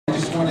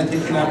just want to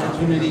take an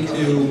opportunity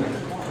to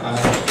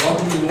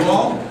welcome you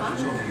all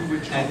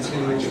and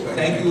to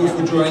thank you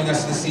for joining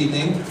us this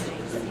evening.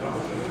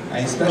 I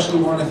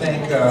especially want to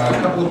thank a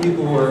couple of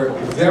people who are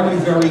very,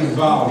 very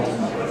involved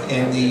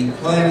in the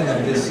planning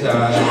of this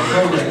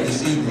program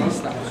this evening.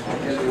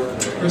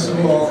 First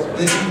of all,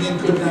 this evening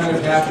could not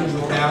have happened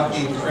without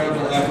the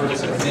incredible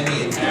efforts of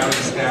Minnie and Harry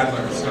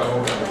Stadler. So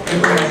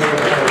everybody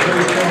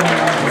very strong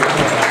round of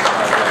applause.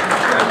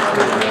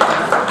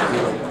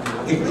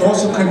 It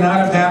also could not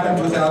have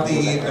happened without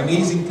the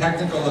amazing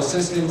technical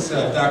assistance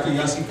of Dr.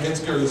 Yossi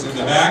Pinsker, who's in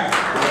the back.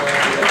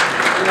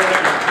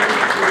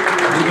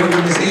 The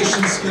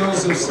organization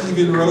skills of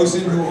Stephen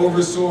Rosen, who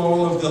oversaw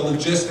all of the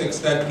logistics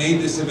that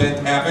made this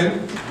event happen.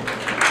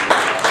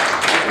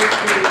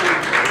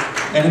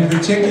 And in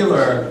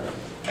particular,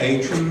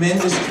 a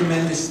tremendous,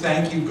 tremendous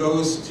thank you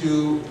goes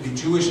to the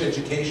Jewish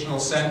Educational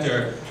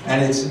Center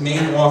and its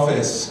main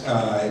office,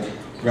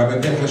 Rabbi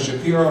Pinchas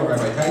Shapiro,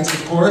 Rabbi Teitz,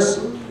 of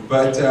course,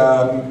 but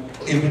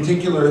in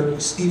particular,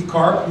 Steve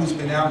Karp, who's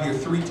been out here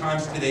 3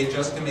 times today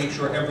just to make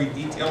sure every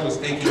detail was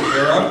taken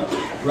care of,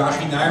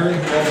 Rafi Nyron,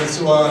 who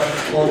oversaw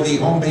all the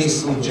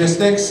home-based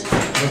logistics,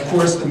 and of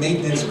course the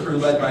maintenance crew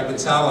led by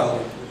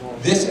Betzalel.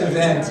 This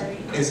event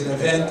is an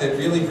event that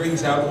really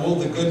brings out all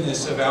the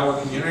goodness of our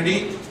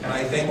community, and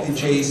I thank the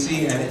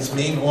JEC and its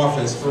main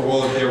office for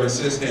all of their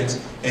assistance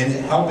in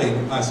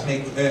helping us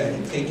take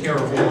care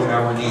of all of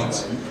our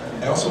needs.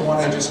 I also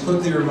want to just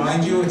quickly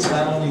remind you, it's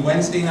not only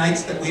Wednesday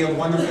nights that we have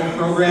wonderful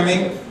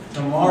programming.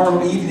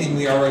 Tomorrow evening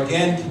we are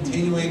again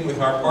continuing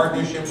with our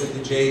partnership with the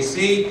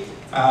JEC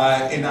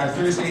in our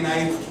Thursday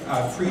night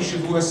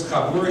pre-Shavuos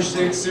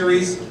Chaburish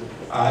series,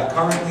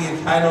 currently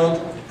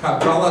entitled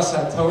Kabbalah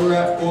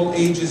Satorah, All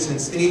Ages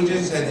and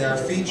Stages, and they are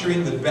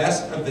featuring the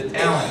best of the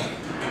talent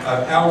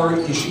of our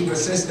yeshiva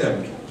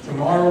system.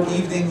 Tomorrow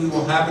evening we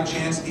will have a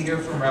chance to hear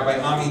from Rabbi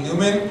Ami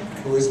Newman,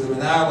 who is the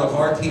Menal of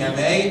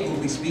RTMA, who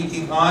will be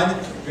speaking on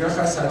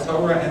Birchas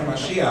HaTorah and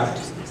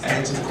Mashiach.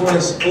 And it's of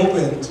course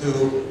open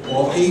to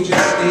all ages,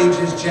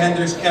 stages,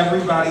 genders.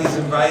 Everybody is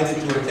invited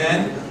to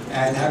attend.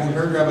 And having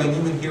heard Rabbi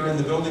Newman here in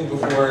the building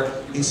before,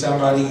 he's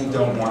somebody you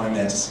don't want to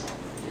miss.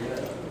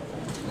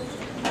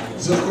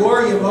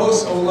 Zechor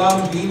Yemos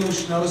Olam Binu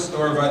Shnos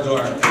Dor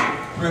Vador.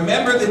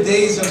 Remember the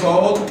days of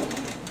old.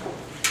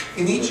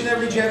 In each and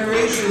every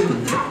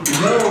generation,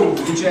 know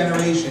the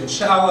generation.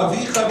 Shal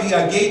avicha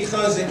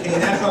v'yageitcha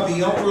zekeinecha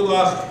v'yomru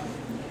lach.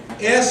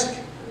 Ask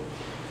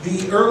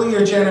the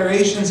earlier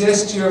generations,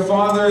 ask your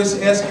fathers,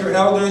 ask your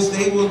elders,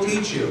 they will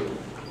teach you.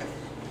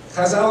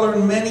 Chazal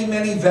learned many,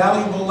 many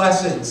valuable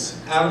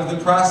lessons out of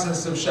the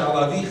process of Shal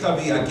avicha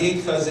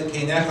v'yageitcha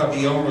zekeinecha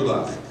v'yomru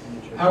lach.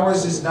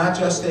 Ours is not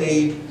just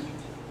a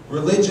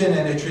religion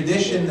and a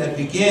tradition that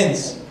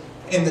begins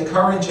in the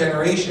current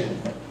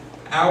generation.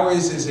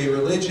 Ours is a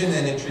religion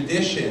and a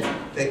tradition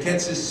that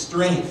gets us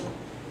strength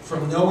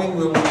from knowing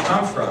where we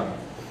come from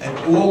and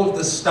all of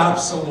the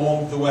stops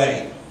along the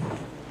way.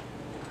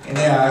 In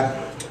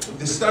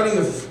the study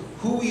of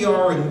who we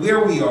are and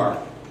where we are,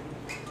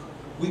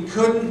 we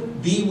couldn't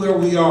be where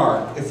we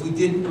are if we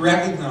didn't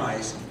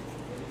recognize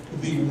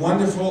the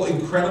wonderful,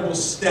 incredible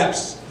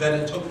steps that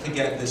it took to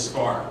get this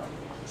far.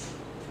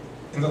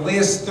 In the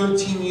last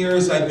 13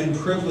 years, I've been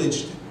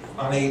privileged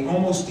on an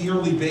almost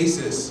yearly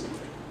basis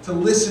to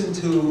listen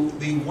to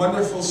the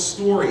wonderful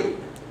story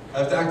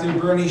of Dr.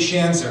 Bernie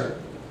Schanzer.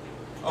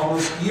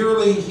 Almost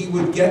yearly, he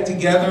would get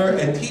together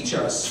and teach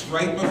us,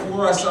 right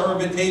before Asara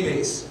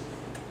B'Teves,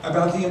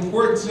 about the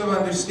importance of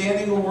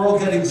understanding a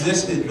world that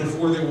existed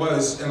before there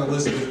was an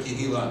Elizabeth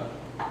Kehillah,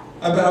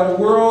 about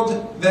a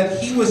world that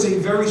he was a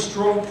very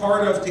strong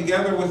part of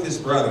together with his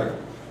brother.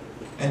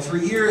 And for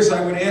years,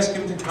 I would ask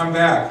him to come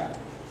back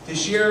to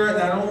share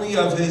not only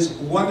of his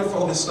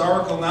wonderful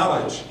historical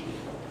knowledge,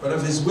 but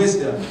of his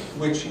wisdom,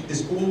 which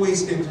is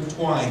always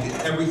intertwined in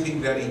everything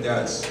that he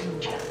does.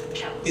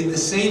 In the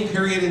same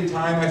period in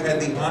time, I've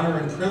had the honor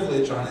and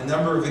privilege on a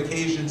number of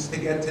occasions to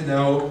get to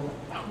know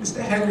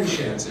Mr. Henry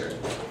Schanzer,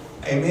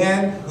 a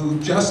man who,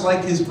 just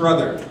like his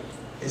brother,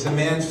 is a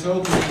man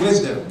filled with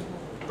wisdom,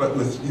 but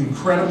with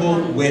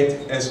incredible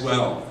wit as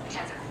well.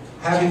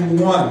 Having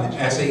one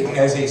as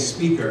a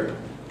speaker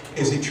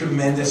is a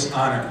tremendous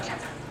honor.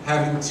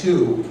 Having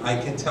 2, I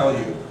can tell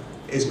you,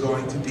 is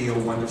going to be a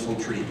wonderful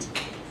treat.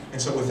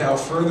 And so without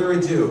further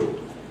ado,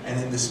 and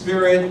in the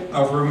spirit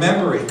of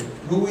remembering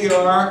who we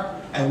are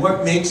and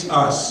what makes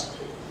us,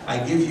 I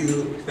give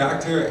you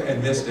Dr.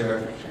 and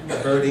Mr.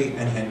 Bertie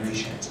and Henry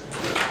Schanzer.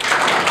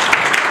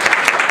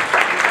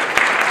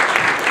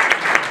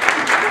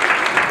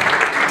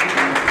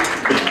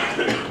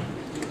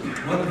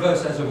 One of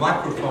us has a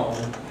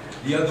microphone,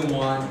 the other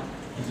one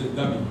is a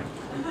dummy.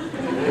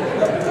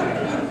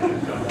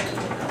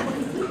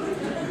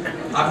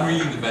 I'm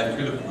really the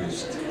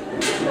ventriloquist.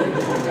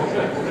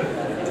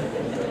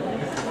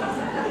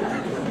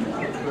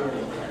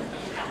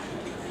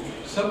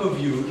 Some of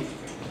you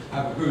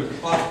have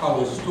heard part of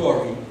our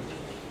story.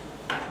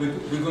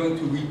 We're going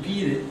to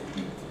repeat it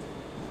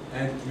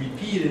and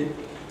repeat it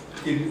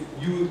till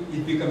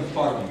it becomes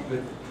part of you.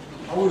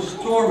 But our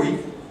story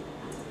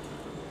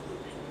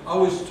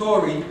our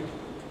story,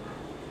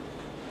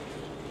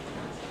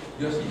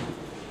 Yossi,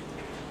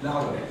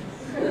 louder.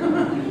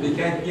 They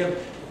can't hear.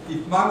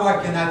 If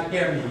Mama cannot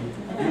hear me,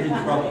 you're in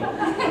trouble.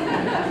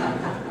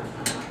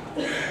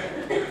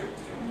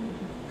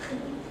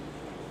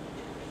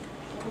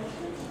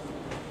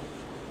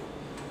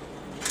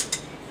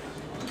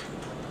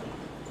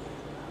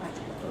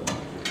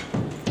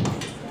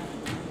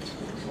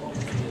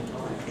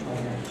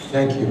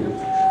 Thank you.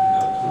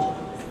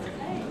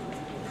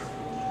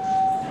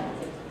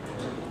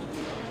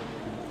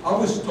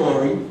 Our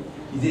story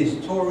is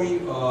a story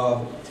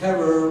of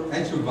terror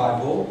and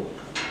survival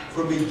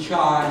from a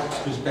child's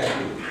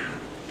perspective.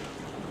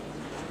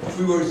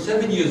 We were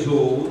 7 years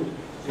old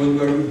when we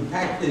were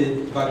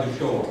impacted by the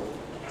Shoah.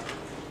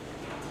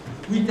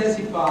 We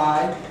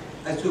testified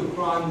as to a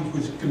crime which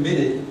was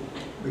committed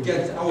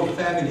against our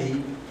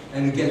family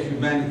and against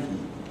humanity.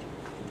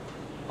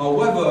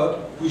 However,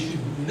 we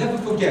should never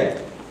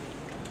forget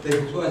that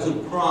it was a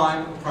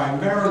crime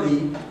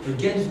primarily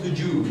against the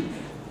Jews,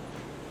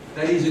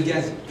 that is,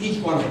 against each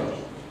one of us.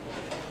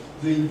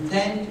 The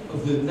intent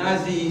of the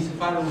Nazis'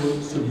 final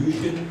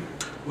solution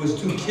was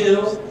to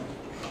kill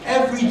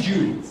every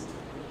Jew,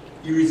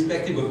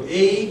 irrespective of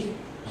age,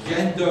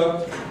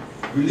 gender,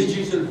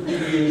 religious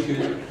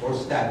affiliation, or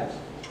status.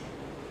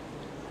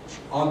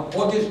 On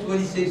August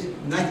 26,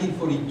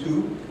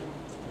 1942,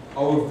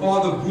 our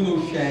father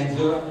Bruno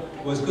Schanzer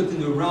was caught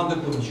in a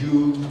roundup of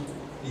Jews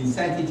in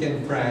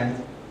Saint-Étienne,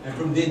 France, and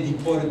from there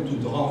deported to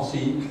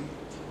Drancy,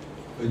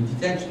 a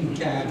detention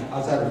camp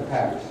outside of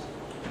Paris.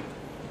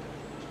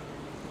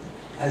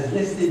 As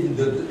listed in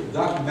the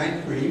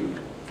documentary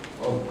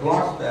of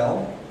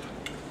Glarspel,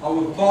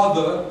 our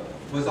father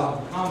was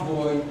on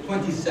convoy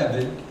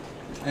 27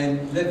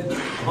 and left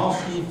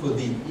Drancy for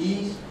the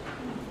east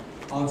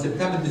on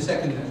September the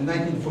 2nd,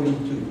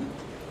 1942.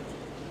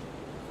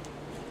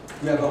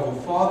 We have our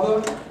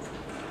father,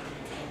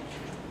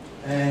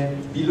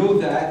 and below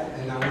that,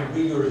 and I will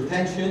bring your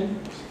attention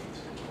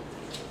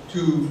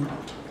to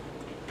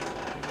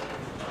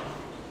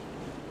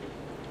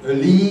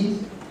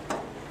Elise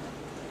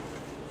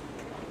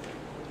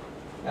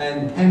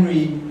and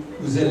Henry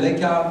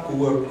Uzeleka, who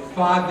were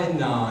 5 and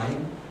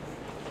 9.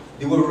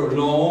 They were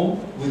alone,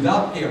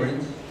 without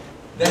parents,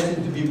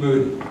 destined to be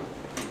murdered.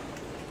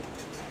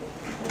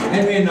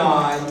 Henry and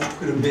I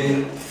could have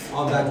been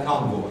on that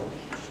convoy.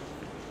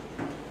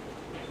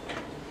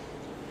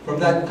 From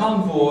that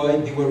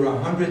convoy, there were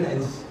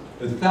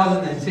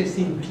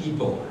 1,016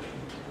 people.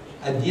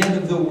 At the end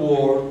of the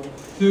war,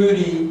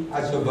 30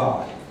 had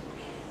survived.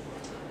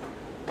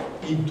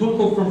 In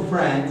total from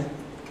France,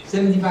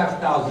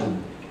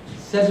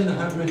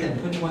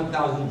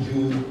 75,721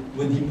 Jews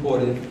were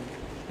deported,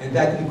 and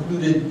that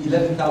included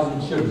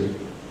 11,000 children.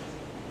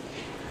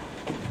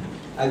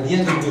 At the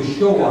end of the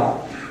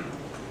Shoah,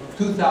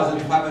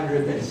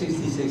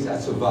 2,566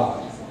 had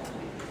survived.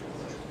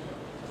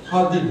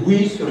 How did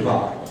we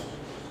survive?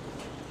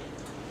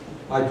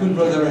 My twin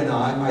brother and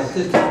I, my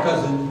sister's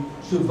cousin,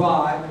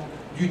 survived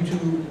due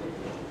to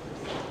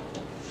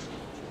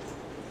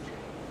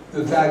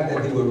the fact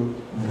that they were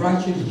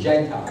righteous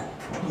Gentiles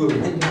who were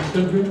hidden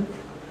children,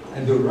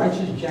 and the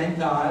righteous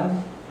Gentiles,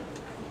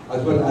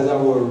 as well as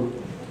our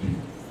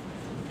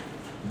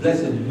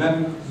blessed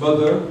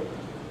mother,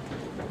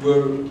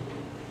 were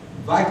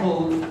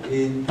vital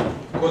in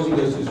causing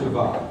us to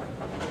survive.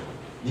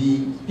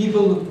 The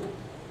people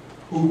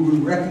who we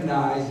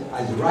recognized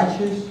as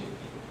righteous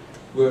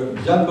were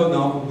Jeanne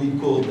Bonhomme, who we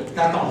called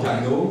Tatan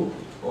Jeannot,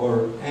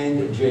 or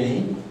Aunt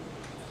Jane,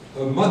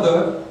 her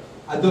mother,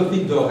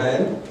 Adolphine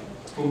Dorel,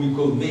 whom we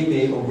called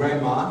Mémé, or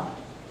Grandma,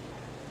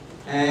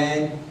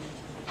 and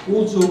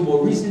also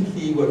more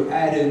recently were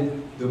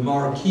added the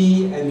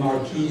Marquis and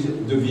Marquise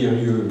de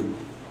Virieux.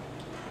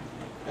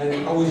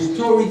 And our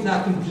story is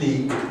not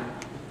complete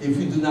if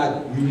we do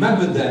not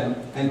remember them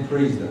and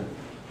praise them.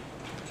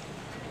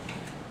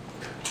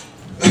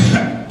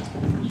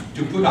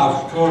 To put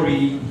our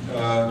story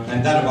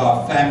and that of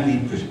our family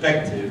in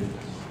perspective,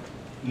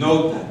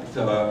 note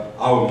that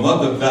our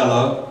mother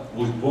Bella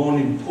was born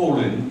in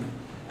Poland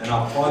and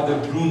our father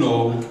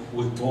Bruno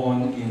was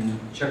born in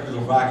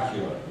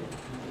Czechoslovakia.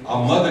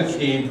 Our mother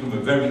came from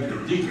a very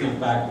traditional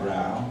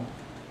background,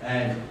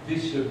 and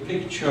this is a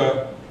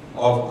picture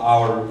of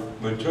our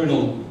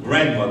maternal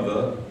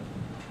grandmother.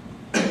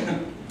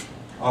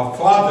 Our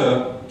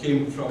father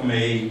came from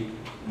a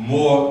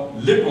more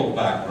liberal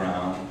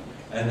background,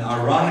 and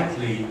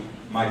ironically,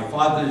 my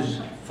father's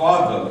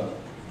father,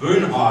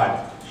 Bernhard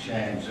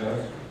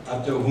Schanzer,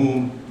 after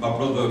whom my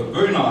brother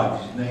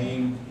Bernhard is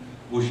named,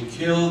 was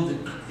killed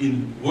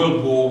in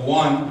World War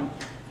I,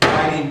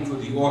 fighting for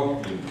the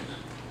Austrians.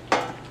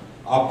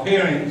 Our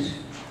parents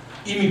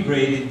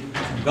immigrated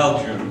to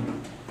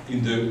Belgium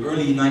in the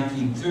early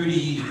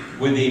 1930s,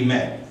 where they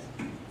met.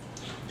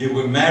 They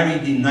were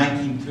married in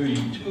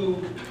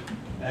 1932,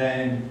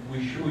 and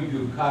we show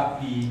you a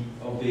copy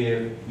of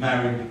their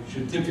marriage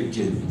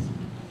certificate.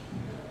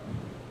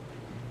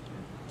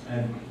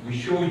 And we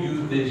show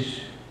you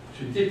this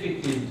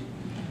certificate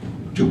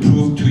to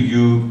prove to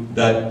you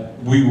that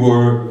we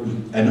were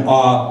and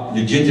are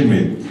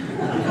legitimate.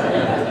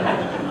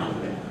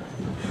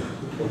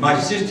 My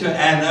sister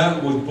Anna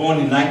was born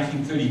in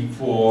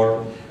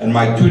 1934, and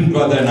my twin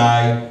brother and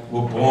I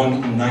were born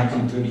in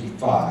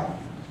 1935.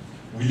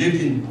 We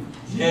lived in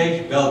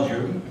Liège,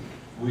 Belgium,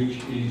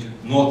 which is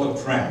north of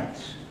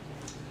France.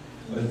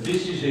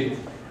 This is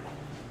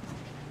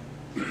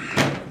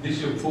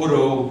a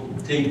photo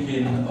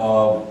taken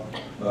of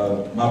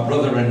my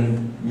brother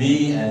and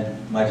me,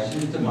 and my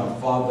sister, my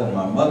father, and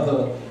my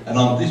mother. And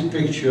on this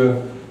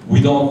picture, we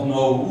don't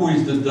know who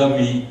is the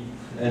dummy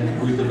and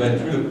who is the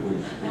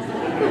ventriloquist.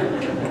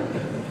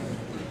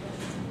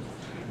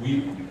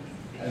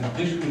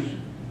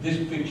 This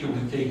picture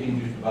was taken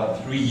just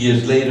about 3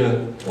 years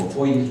later, or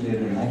 4 years later,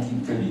 in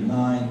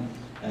 1939,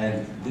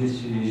 and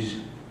this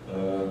is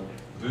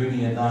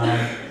Bernie and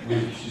I.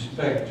 We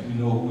suspect we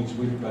know who is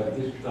which by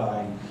this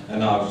time,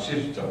 and our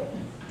sister.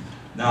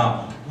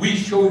 Now, we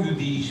show you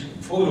these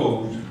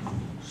photos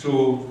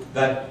so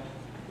that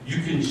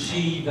you can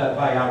see that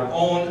by our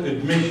own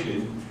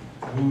admission,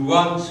 we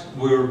once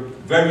were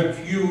very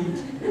cute,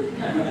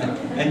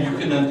 and you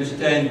can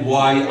understand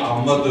why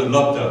our mother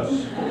loved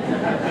us.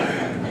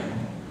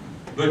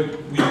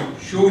 But we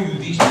show you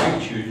these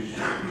pictures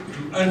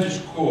to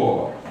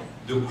underscore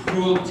the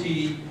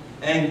cruelty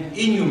and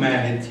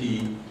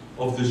inhumanity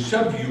of the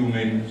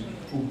subhumans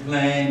who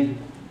planned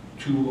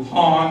to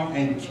harm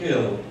and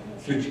kill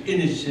such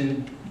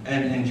innocent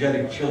and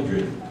angelic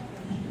children.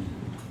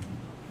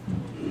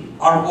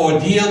 Our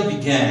ordeal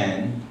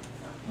began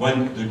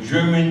when the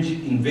Germans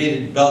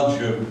invaded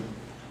Belgium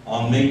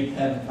on May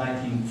 10,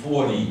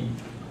 1940,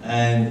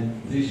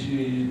 and this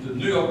is the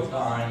New York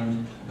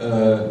Times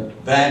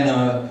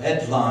banner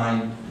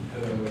headline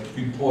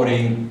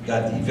reporting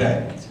that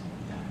event.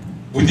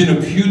 Within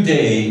a few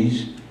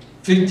days,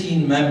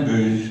 15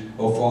 members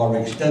of our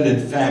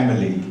extended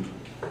family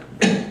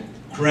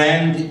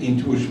crammed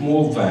into a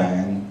small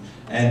van,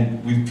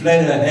 and we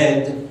fled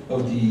ahead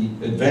of the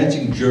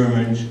advancing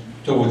Germans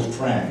towards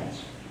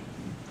France.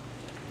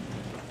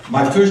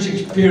 My first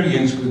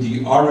experience with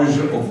the horrors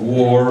of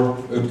war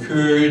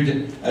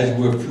occurred as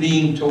we were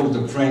fleeing towards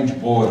the French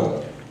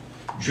border.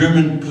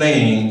 German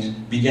planes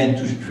began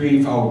to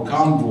strafe our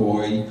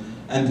convoy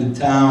and the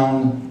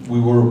town we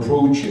were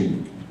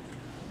approaching.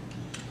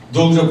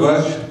 Those of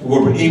us who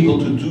were able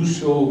to do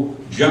so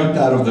jumped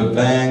out of the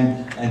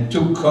van and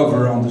took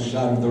cover on the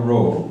side of the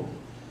road.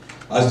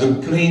 As the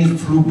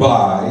planes flew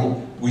by,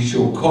 we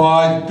saw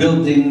cars,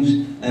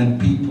 buildings, and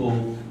people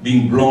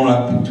being blown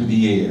up into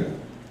the air.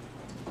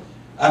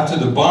 After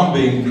the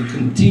bombing, we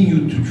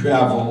continued to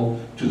travel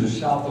to the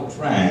south of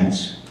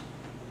France,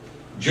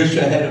 just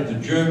ahead of the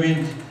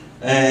Germans,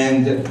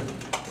 and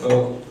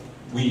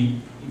we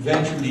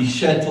eventually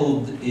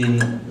settled in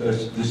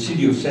the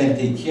city of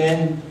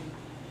Saint-Étienne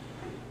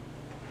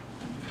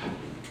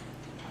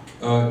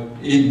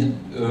in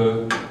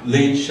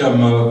late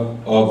summer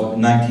of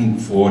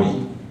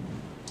 1940.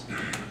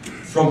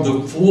 From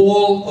the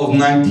fall of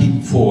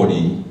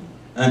 1940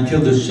 until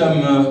the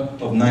summer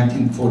of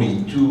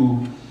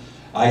 1942,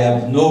 I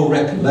have no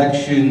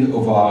recollection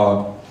of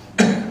our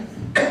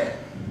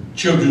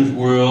children's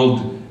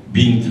world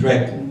being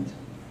threatened.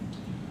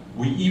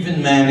 We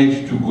even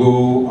managed to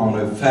go on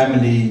a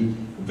family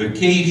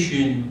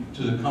vacation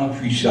to the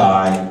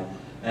countryside,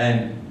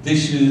 and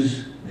this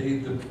is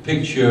the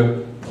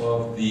picture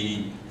of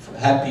the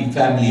happy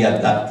family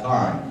at that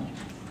time.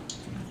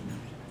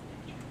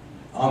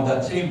 On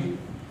that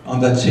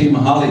same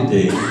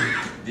holiday,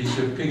 this is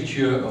a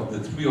picture of the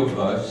three of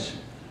us,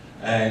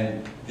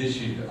 and this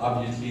is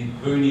obviously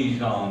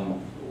Bernie's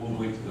on all the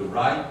way to the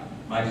right,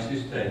 my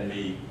sister and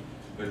me.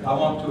 But I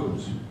want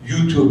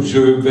you to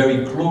observe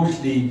very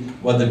closely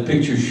what the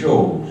picture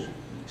shows.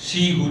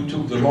 See who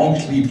took the long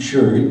sleeve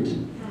shirt,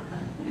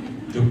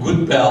 the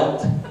good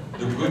belt,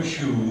 the good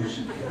shoes,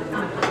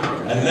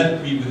 and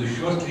left me with a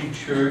short sleeve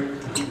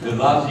shirt, the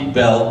lousy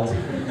belt,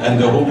 and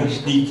the holy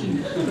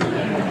sneakers.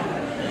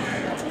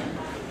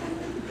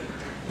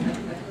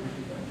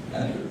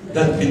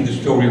 That's been the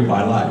story of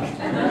my life.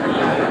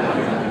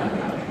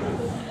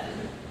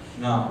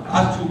 Now,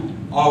 as to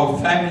our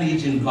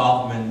family's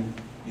involvement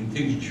in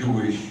things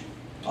Jewish,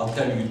 I'll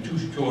tell you two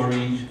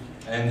stories,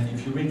 and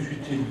if you're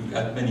interested, we've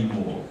got many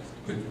more.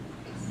 But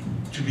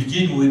to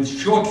begin with,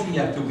 shortly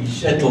after we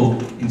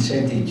settled in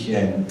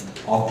Saint-Étienne,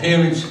 our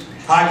parents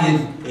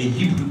hired a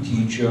Hebrew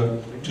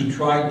teacher to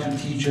try to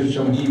teach us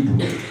some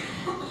Hebrew.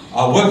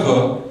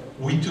 However,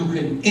 we took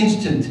an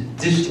instant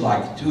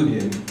dislike to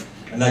him,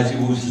 and as he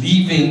was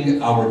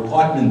leaving our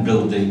apartment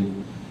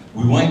building,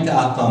 we went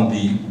out on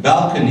the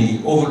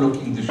balcony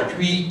overlooking the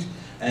street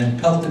and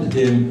pelted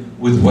him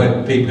with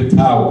wet paper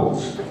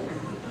towels.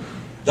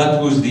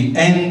 That was the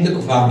end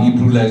of our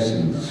Hebrew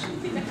lessons.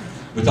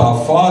 But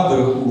our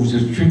father, who was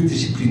a strict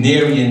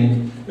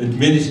disciplinarian,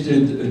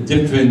 administered a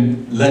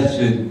different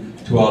lesson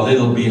to our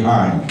little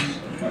behinds.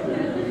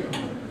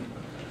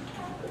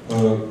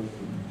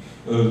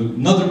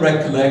 Another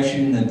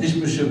recollection, and this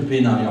must have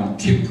been on Yom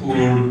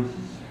Kippur,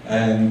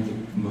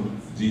 and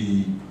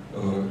the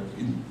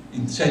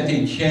In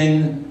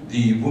Saint-Étienne,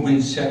 the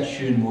women's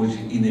section was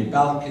in a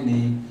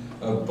balcony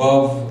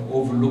above,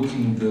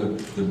 overlooking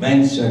the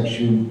men's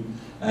section,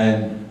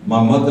 and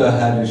my mother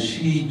had a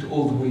seat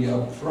all the way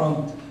up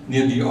front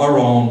near the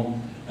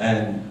Aron,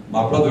 and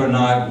my brother and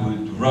I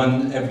would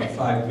run every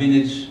 5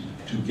 minutes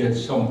to get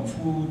some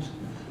food,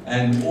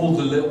 and all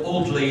the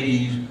old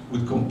ladies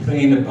would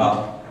complain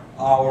about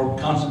our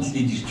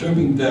constantly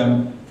disturbing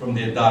them from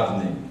their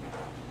davening.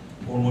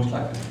 Almost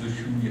like the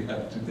shoe you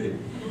have today.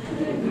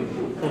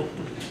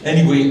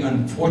 Anyway,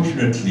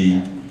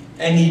 unfortunately,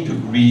 any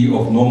degree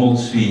of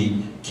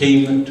normalcy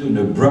came to an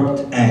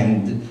abrupt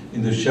end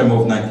in the summer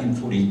of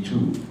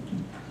 1942.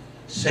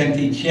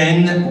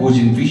 Saint-Étienne was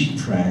in Vichy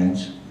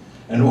France,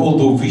 and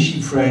although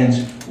Vichy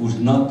France was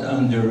not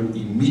under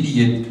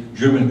immediate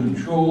German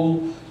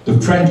control, the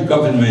French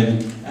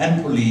government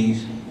and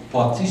police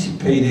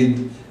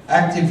participated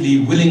actively,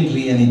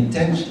 willingly, and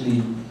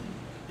intensely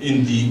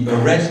in the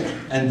arrest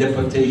and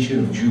deportation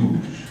of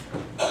Jews.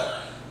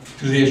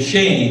 To their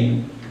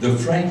shame, the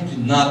French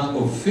did not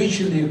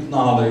officially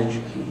acknowledge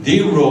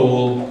their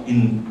role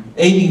in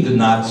aiding the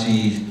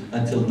Nazis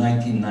until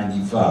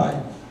 1995.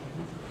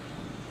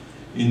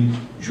 In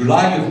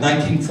July of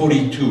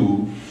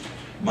 1942,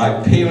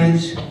 my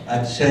parents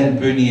had sent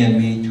Bernie and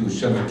me to a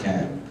summer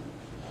camp.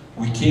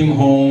 We came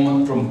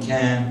home from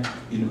camp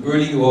in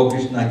early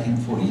August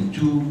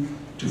 1942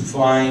 to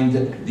find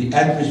the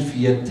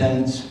atmosphere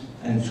tense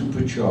and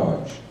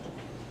supercharged.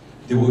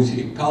 There was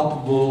a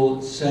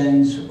palpable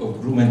sense of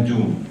gloom and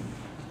doom.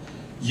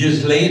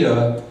 Years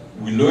later,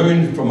 we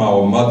learned from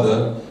our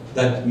mother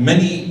that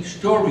many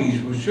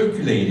stories were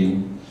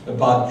circulating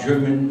about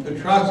German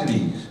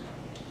atrocities.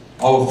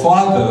 Our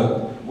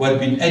father, who had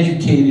been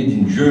educated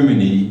in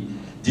Germany,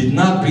 did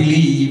not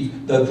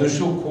believe that the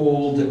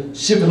so-called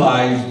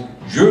civilized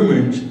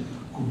Germans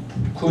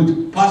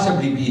could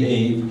possibly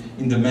behave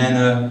in the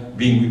manner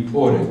being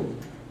reported.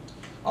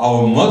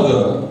 Our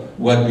mother,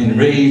 who had been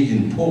raised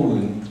in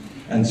Poland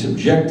and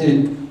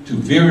subjected to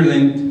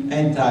virulent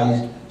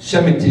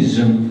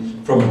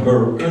anti-Semitism from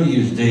her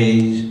earliest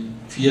days,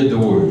 feared the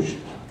worst.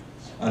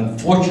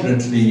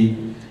 Unfortunately,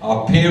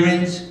 our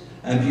parents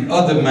and the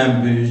other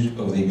members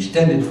of the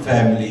extended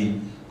family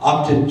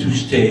opted to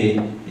stay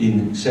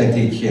in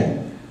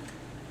Saint-Étienne.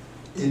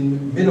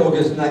 In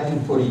mid-August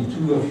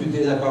 1942, a few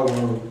days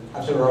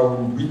after our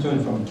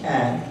return from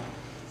camp,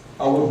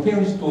 our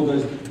parents told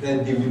us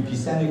that they would be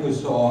sending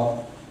us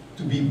off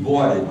to be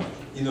boarded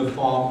in a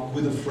farm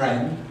with a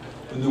friend,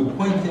 an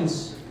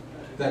acquaintance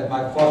that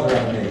my father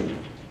had made.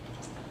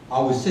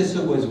 Our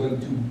sister was going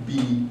to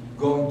be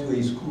going to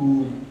a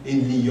school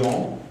in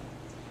Lyon,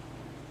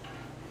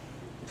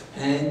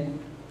 and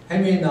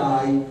Henry and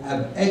I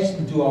have etched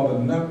into our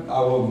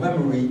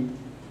memory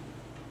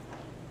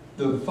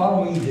the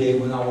following day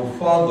when our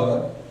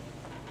father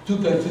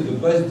took us to the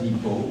bus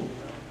depot,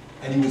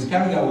 and he was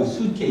carrying our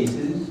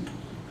suitcases,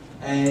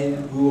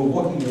 and we were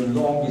walking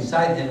along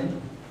beside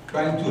him,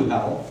 trying to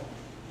help.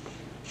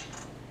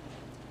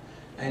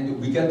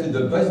 And we got to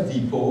the bus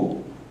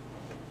depot,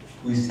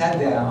 we sat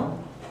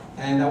down,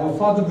 and our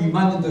father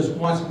reminded us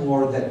once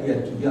more that we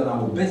had to be on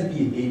our best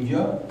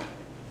behavior,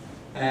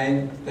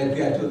 and that we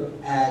had to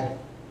act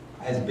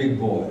as big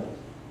boys.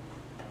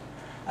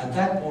 At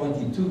that point,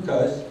 he took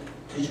us,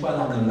 each one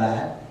on a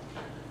lap,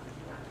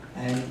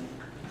 and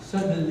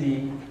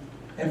suddenly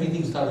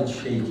everything started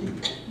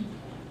shaking.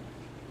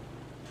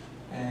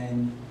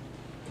 And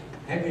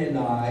Henry and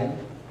I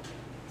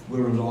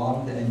were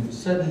alarmed, and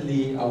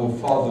suddenly our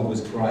father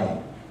was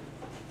crying.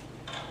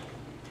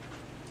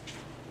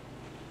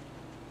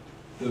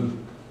 The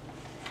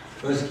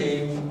bus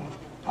came,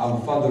 our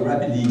father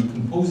rapidly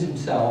composed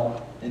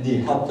himself, and he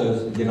helped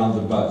us get on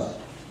the bus.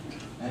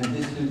 And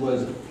this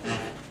was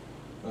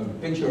a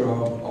picture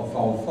of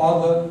our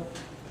father.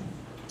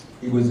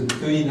 He was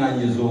 39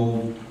 years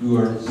old, we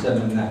were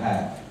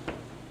 7.5.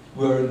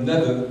 We were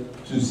never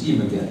to see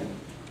him again.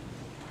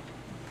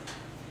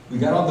 We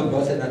got on the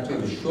bus, and after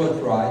a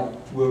short ride,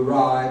 we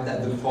arrived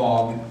at the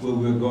farm where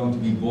we were going to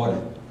be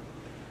boarded.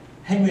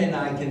 Henry and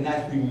I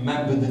cannot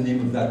remember the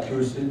name of that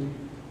person,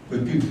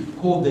 but we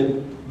called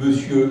them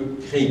Monsieur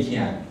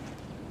Chrétien,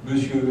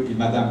 Monsieur et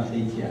Madame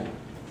Chrétien.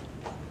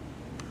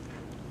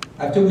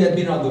 After we had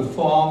been on the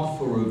farm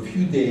for a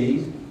few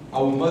days,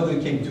 our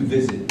mother came to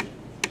visit.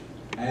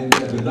 And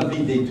we had a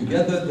lovely day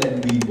together.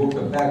 Then we walked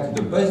her back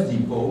to the bus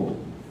depot.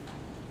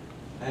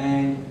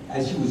 And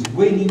as she was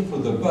waiting for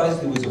the bus,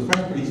 there was a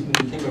French policeman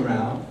who came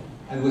around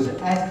and was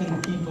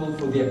asking people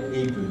for their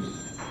papers.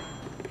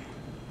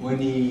 When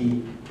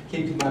he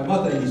came to my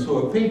mother and he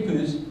saw her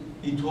papers,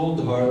 he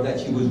told her that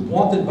she was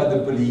wanted by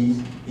the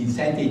police in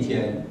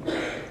Saint-Étienne,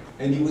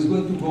 and he was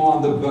going to go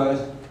on the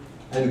bus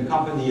and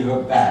accompany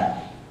her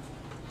back.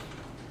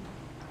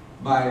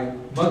 My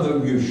mother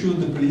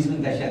reassured the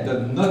policeman that she had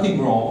done nothing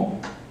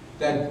wrong,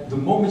 that the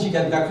moment she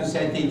got back to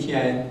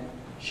Saint-Étienne,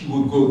 she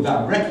would go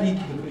directly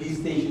to the police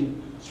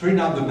station,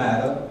 straighten out the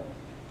matter.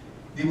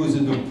 There was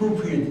an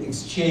appropriate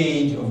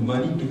exchange of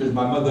money because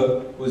my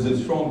mother was a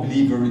strong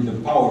believer in the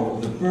power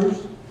of the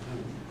purse.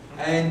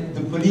 and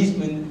the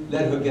policeman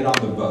let her get on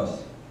the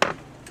bus.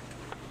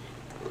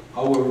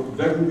 Our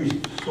very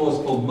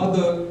resourceful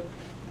mother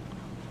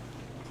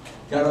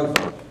got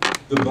off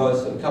the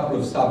bus a couple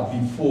of stops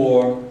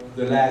before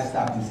the last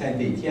stop in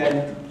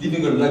Saint-Étienne,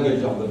 leaving her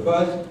luggage on the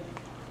bus,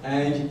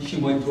 and she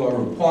went to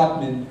our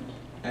apartment,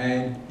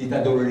 and it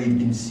had already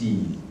been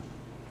seized.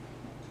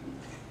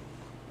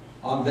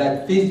 On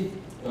that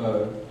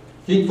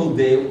fateful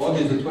day,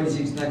 August the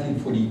 26th,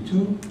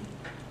 1942,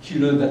 she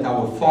learned that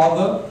our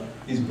father,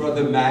 his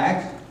brother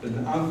Max,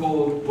 an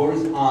uncle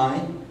Boris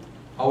Hein,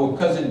 our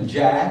cousin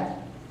Jack,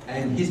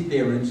 and his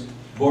parents,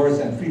 Boris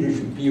and Frieda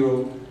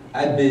Shapiro,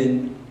 had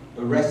been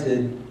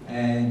arrested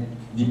and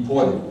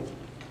deported.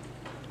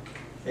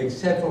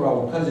 Except for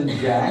our cousin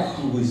Jack,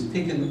 who was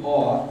taken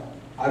off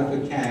out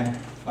of a camp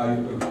by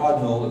a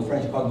cardinal, a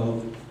French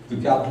cardinal,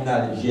 the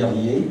Cardinal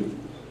Gerlier.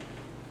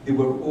 They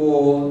were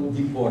all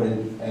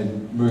deported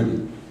and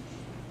murdered.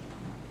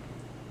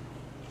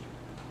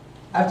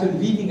 After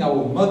leaving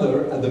our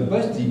mother at the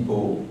bus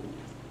depot,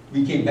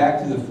 we came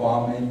back to the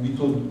farm and we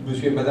told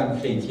Monsieur and Madame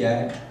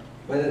Chrétien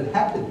what had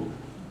happened.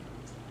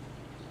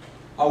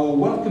 Our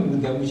welcome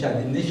with them, which had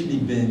initially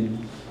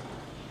been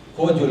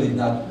cordial and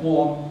not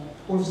warm,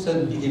 all of a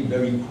sudden became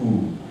very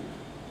cool.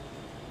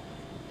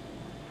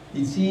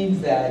 It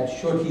seems that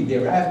shortly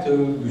thereafter,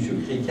 Monsieur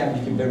Chrétien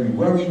became very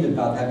worried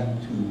about having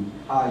to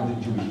hide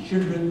the Jewish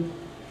children,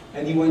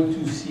 and he went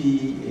to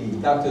see a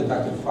doctor,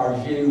 Dr.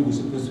 Farger, who was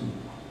supposed to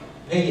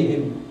pay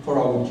him for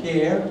our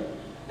care,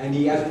 and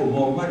he asked for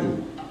more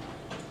money.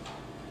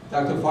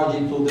 Dr.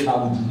 Farger told him, I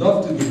would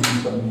love to give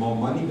you some more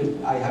money,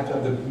 but I have to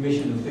have the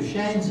permission of the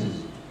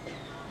Schanzers.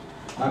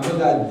 My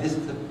mother at this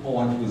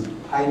point was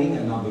hiding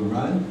and on the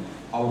run.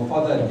 Our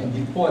father had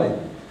been deported.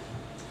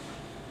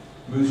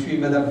 Monsieur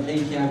and Madame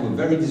Chrétien were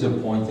very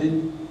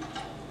disappointed,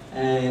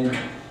 and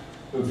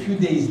a few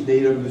days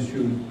later,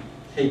 Monsieur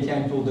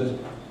Chrétien told us,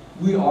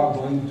 we are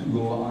going to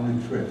go on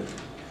a trip.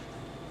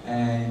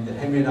 And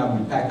Henry and I,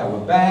 we packed our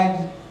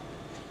bags,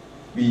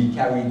 we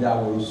carried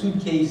our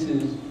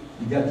suitcases,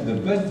 we got to the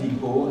bus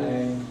depot,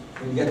 and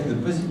when we got to the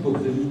bus depot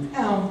of the little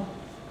town,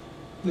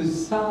 the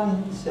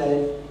sign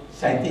said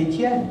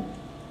Saint-Étienne.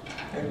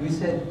 And we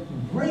said,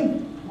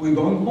 great, we're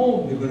going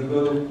home, we're going to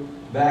go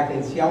back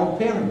and see our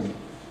parents.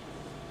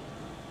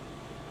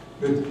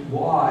 But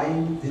why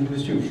did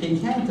Monsieur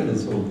Chrétien tell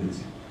us all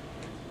this?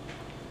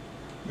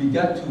 We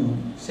got to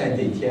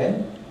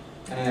Saint-Étienne,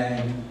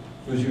 and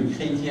Monsieur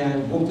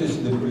Chrétien walked us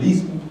to a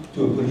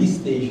police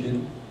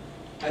station,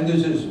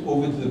 handed us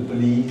over to the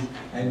police,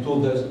 and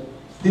told us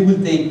they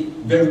will take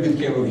very good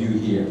care of you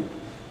here.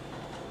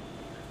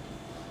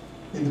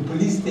 In the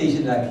police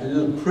station, like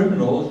little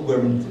criminals were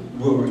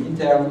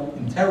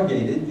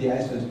interrogated. They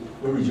asked us,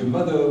 where is your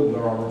mother?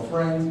 Where are our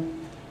friends?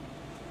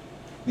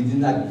 We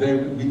didn't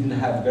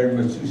have very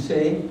much to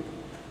say,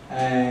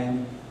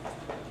 and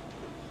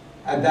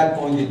at that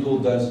point they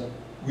told us,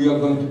 we are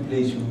going to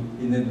place you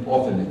in an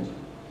orphanage.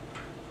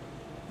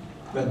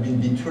 We had been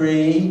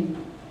betrayed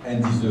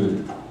and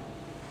deserted.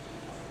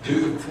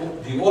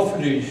 The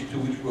orphanage to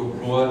which we were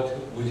brought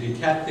was a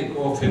Catholic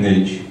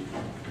orphanage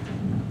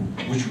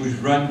which was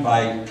run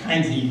by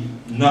kindly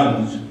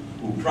nuns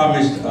who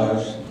promised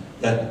us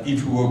that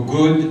if we were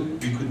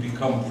good, we could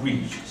become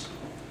priests.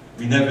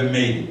 We never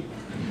made it.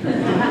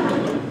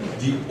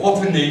 The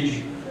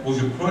orphanage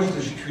was across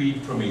the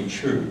street from a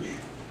church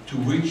to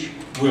which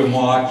we were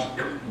marched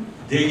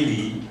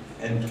daily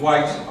and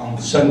twice on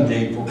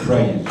Sunday for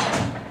prayers.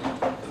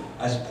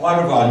 As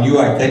part of our new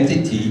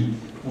identity,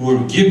 we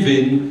were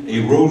given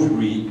a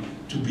rosary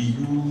to be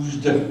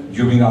used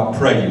during our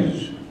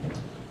prayers.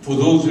 For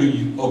those of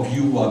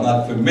you who are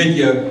not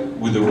familiar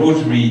with the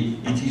rosary,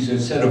 it is a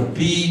set of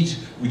beads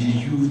which is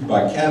used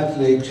by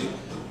Catholics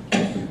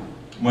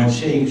when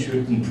saying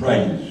certain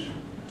prayers.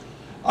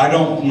 I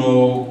don't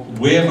know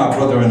where my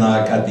brother and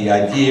I got the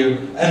idea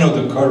and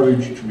or the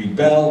courage to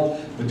rebel,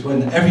 but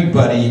when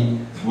everybody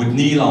would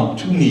kneel on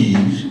two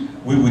knees,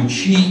 we would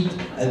cheat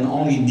and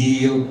only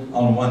kneel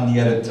on one knee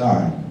at a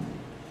time.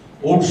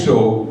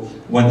 Also,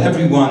 when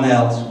everyone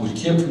else was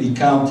carefully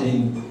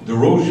counting the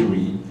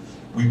rosary,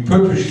 we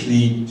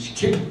purposely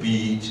skipped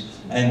beads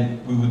and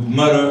we would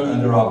mutter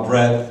under our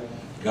breath,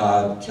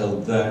 God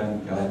killed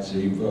them, God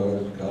save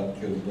us, God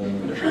killed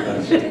them,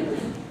 God save us.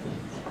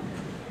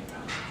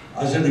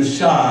 As an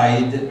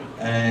aside,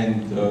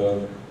 and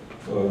a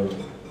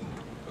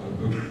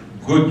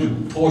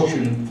good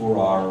portion for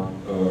our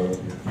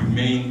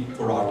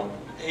for our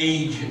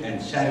age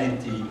and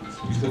sanity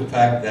is the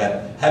fact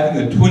that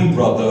having a twin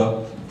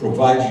brother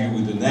provides you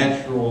with a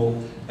natural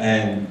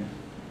and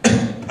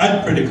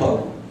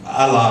uncritical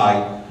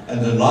ally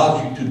and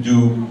allows you to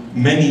do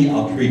many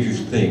outrageous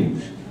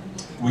things.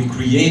 We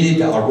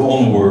created our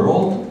own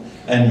world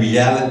and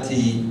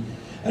reality,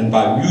 and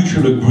by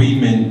mutual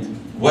agreement,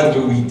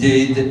 whatever we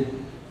did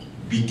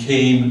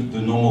became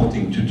the normal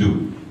thing to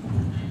do.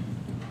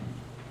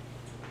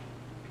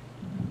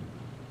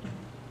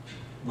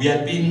 We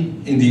had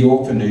been in the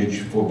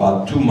orphanage for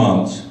about 2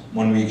 months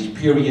when we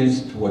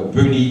experienced what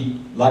Bernie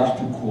likes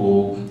to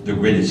call the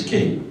Great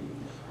Escape.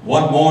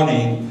 One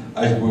morning,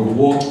 as we were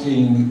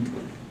walking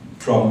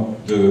from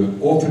the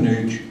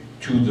orphanage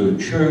to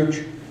the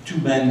church, two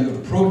men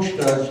approached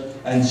us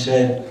and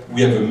said,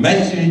 "We have a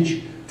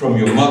message from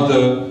your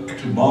mother.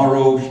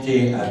 Tomorrow,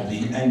 stay at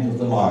the end of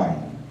the line."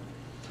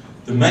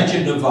 The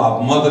mention of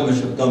our mother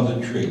must have done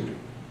the trick.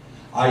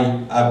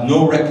 I have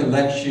no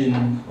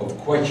recollection of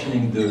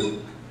questioning the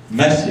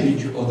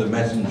message or the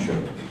messenger.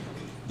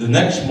 The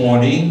next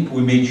morning,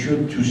 we made sure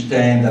to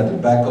stand at the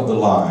back of the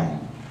line.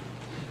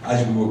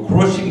 As we were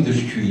crossing the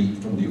street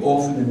from the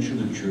orphanage to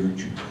the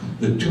church,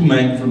 the two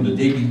men from the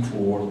day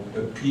before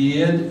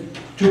appeared,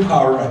 took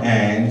our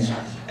hands,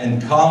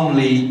 and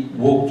calmly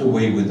walked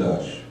away with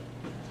us.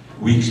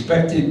 We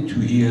expected to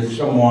hear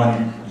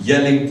someone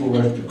yelling for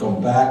us to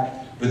come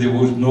back, but there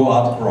was no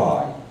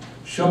outcry.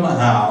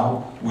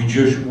 Somehow, we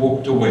just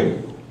walked away.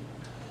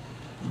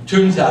 It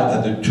turns out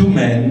that the two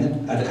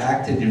men had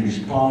acted in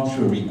response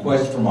to a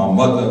request from our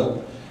mother.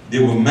 They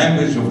were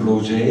members of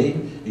LOSE,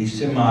 a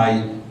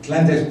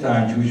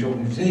semi-clandestine Jewish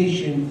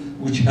organization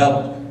which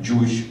helped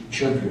Jewish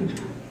children,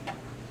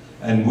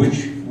 and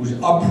which was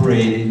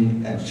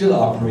operating and still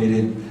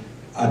operated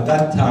at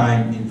that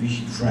time in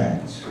Vichy,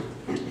 France.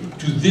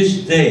 To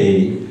this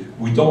day,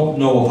 we don't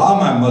know how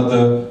my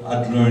mother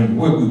had learned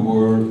where we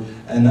were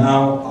and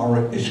how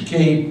our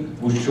escape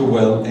was so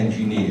well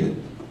engineered.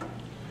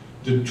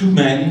 The two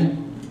men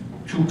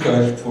took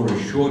us for a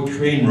short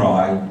train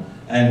ride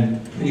and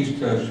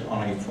placed us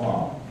on a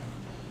farm.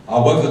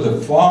 However,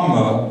 the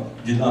farmer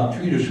did not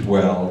treat us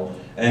well,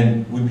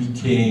 and we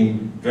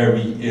became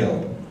very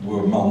ill. We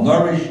were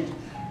malnourished,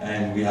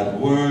 and we had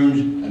worms,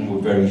 and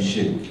were very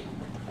sick.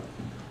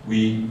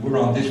 We were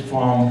on this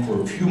farm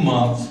for a few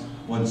months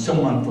when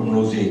someone from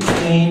LOSE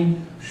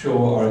came,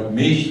 saw our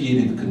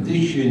emaciated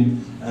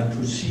condition, and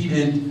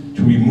proceeded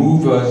to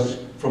remove us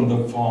from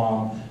the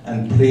farm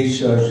and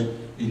place us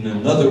in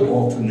another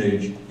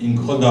orphanage in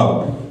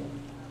Grenoble.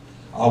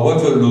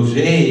 However,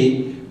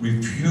 LOSE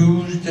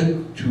refused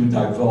to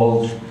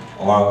divulge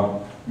our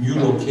new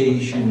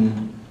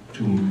location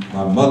to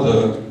my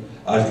mother,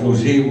 as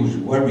LOSE was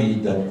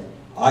worried that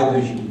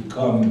either she would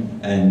come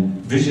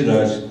and visit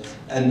us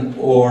and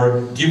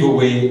or give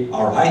away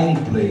our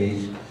hiding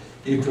place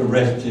if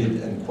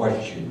arrested and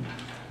questioned.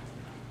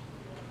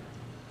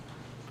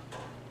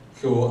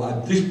 So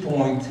at this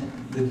point,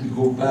 let me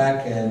go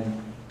back and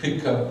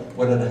pick up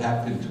what had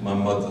happened to my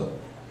mother.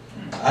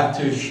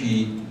 After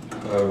she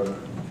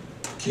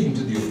came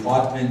to the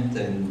apartment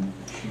and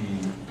she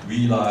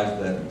realized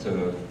that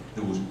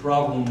there was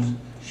problems,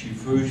 she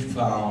first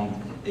found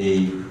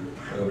a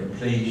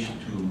place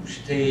to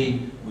stay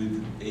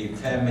with a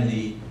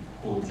family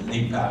called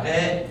Les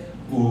Parets,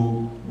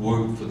 who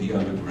worked for the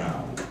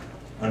underground.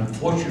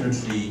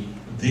 Unfortunately,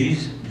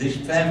 this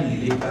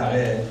family, Les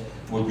Parets,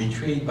 were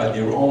betrayed by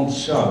their own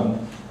son,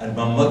 and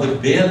my mother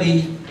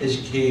barely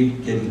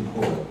escaped getting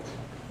caught.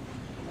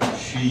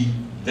 She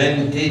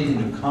then hid in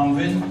a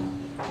convent,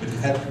 but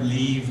had to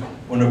leave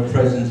when her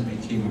presence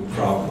became a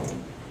problem.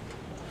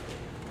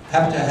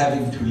 After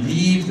having to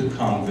leave the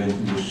convent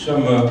in the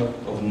spring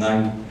of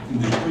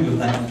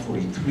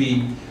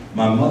 1943,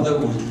 my mother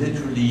was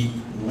literally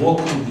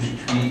walking the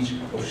streets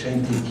of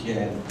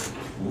Saint-Étienne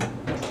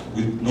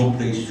with no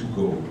place to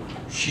go.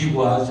 She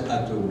was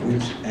at her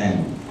wit's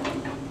end.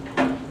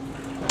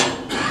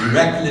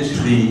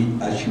 Miraculously,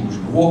 as she was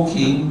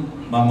walking,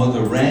 my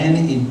mother ran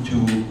into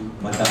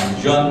Madame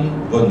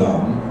Jeanne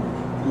Bonhomme,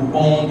 who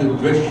owned a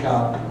dress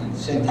shop in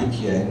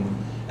Saint-Étienne,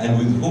 and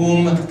with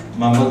whom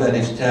my mother had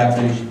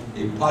established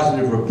a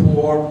positive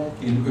rapport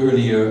in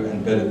earlier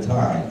and better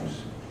times.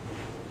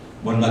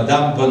 When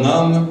Madame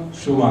Bonhomme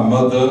saw my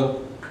mother,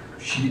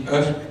 she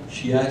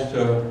asked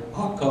her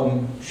how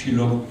come she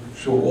looked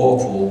so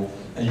awful,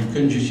 and you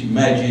can just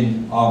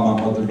imagine how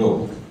my mother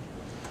looked.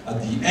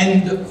 At the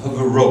end of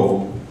her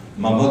rope,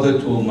 my mother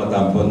told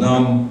Madame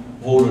Bonhomme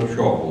all her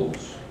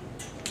troubles.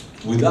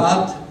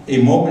 Without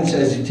a moment's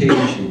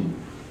hesitation,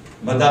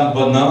 Madame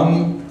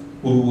Bonhomme,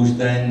 who was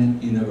then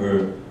in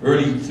her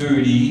early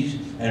 30s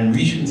and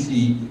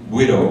recently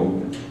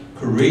widowed,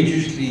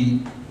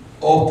 courageously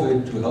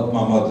offered to help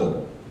my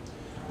mother.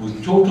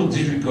 With total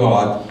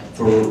disregard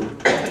for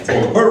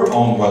her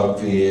own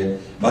welfare,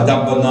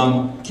 Madame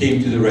Bonhomme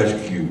came to the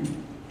rescue.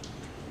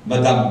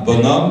 Madame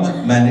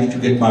Bonhomme managed to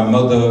get my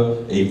mother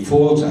a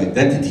false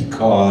identity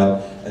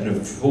card and a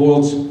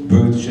false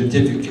birth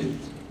certificate.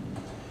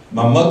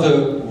 My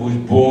mother was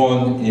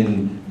born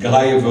in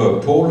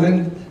Grajewo,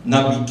 Poland,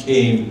 now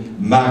became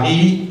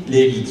Marie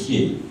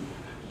l'Héritier.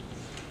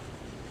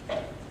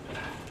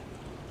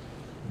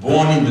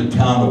 Born in the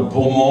town of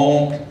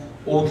Beaumont,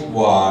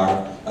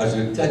 Haute-Loire, as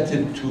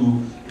attested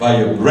to by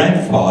her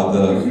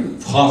grandfather,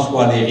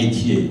 François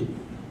l'Héritier.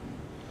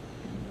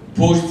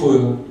 Pause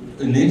for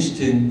an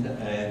instant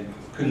and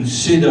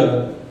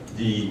consider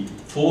the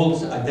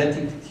false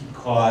identity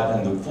card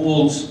and the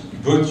false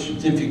birth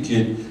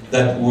certificate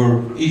that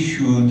were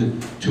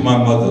issued to my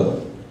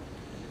mother.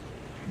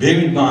 Bear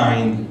in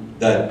mind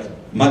that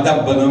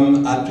Madame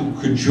Bonhomme had to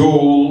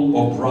cajole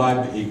or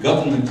bribe a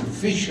government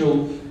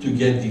official to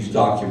get these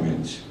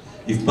documents.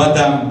 If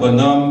Madame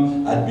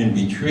Bonhomme had been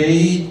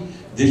betrayed,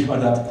 this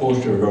might have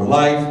cost her her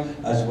life,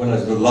 as well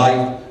as the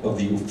life of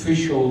the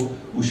official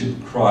who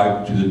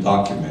subscribed to the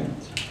document.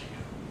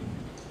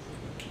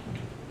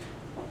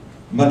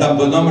 Madame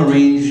Bonhomme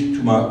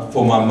arranged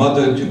for my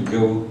mother to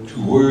go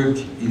to work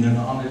in an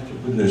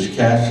entrepreneur's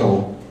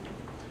castle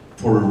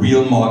for a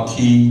real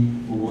marquis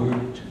who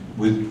worked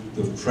with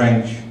the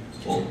French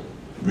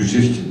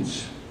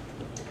resistance.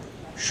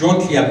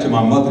 Shortly after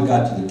my mother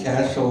got to the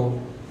castle,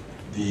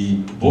 the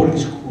boarding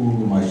school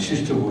where my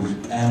sister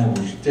Anna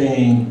was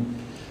staying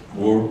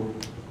were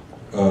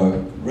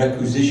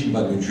requisitioned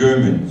by the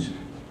Germans,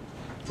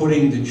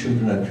 putting the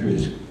children at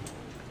risk.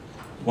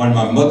 When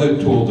my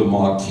mother told the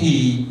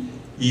Marquis,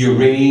 he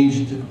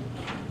arranged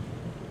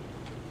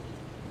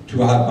to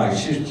have my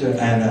sister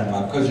Anna and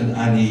my cousin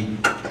Annie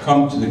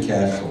come to the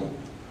castle.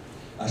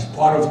 As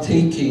part of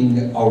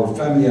taking our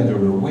family under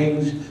her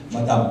wings,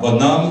 Madame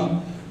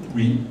Bonhomme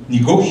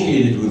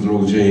negotiated with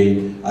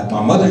Rosé at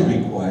my mother's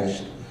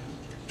request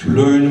to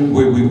learn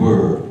where we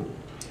were.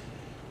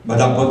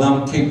 Madame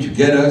Bonhomme came to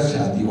get us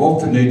at the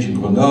orphanage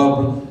in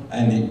Grenoble,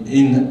 and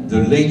in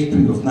the late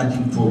spring of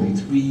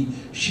 1943,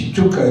 she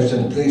took us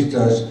and placed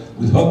us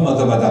with her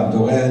mother, Madame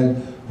Dorel,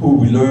 who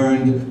we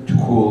learned to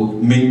call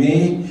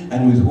Mémé,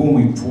 and with whom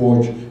we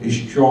forged a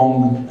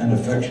strong and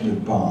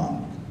affectionate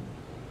bond.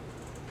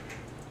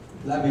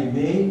 La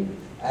Mémé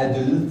had a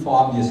little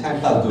farm near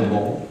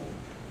Saint-Pal-de-Mont.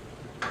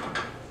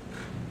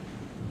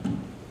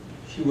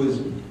 She was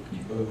an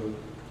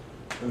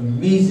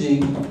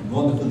amazing,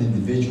 wonderful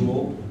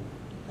individual.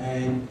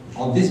 And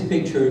on this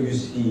picture, you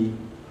see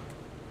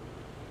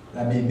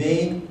La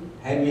Mémé,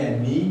 Henry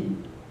and me.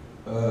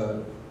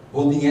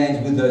 Holding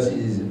hands with us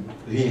is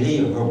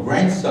Riri, her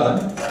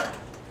grandson.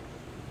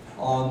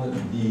 On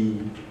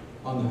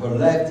her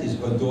left is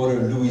her daughter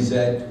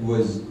Louisette, who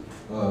was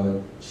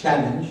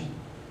challenged.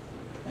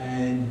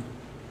 And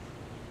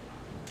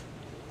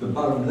the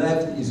bottom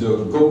left is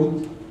a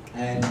goat.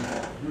 And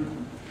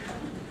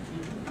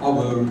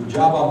our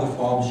job on the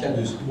farm, she had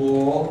a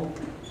small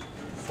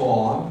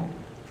farm.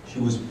 She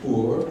was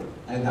poor,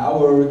 and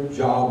our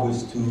job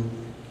was to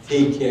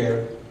take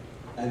care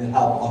and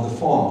help on the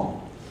farm.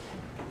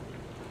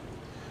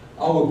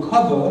 Our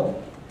cover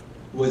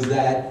was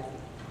that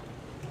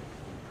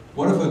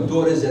one of her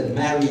daughters had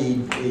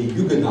married a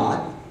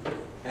Huguenot,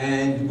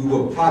 and we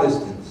were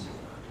Protestants.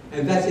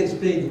 And that's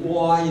explained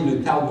why in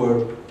a town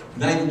where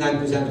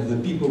 99% of the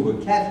people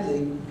were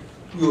Catholic,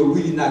 we were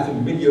really not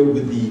familiar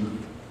with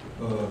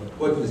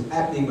what was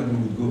happening when we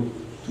would go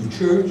to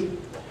church,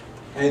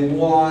 and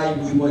why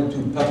we went to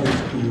public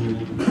school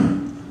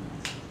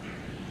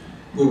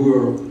where we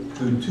were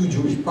two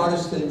Jewish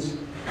Protestants,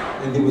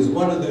 and there was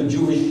one other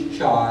Jewish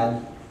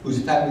child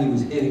whose family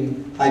was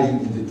hiding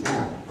in the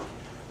town.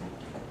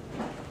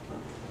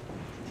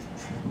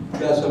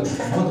 There are some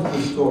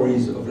wonderful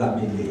stories of La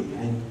Mémé,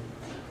 and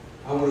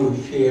I want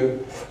to share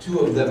two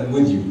of them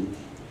with you.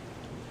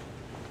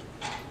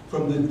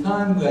 From the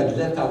time we had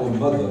left our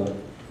mother,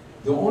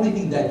 the only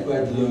thing that we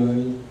had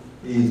learned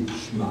is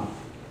Shema.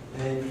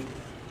 And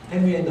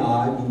Henry and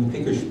I, we would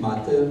take a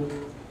shmata,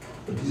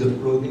 a piece of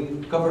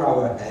clothing, cover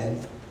our head,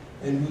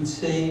 and we'd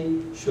say,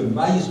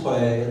 Shema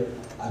Yisrael,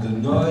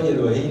 Adonai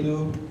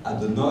Eloheinu,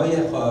 Adonai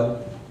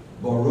Echad,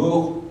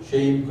 Baruch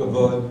Shem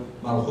Kavod,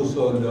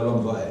 Malchuso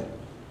Le'olam Va'ed.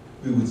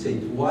 We would say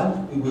it once,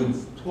 we would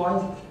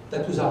twice,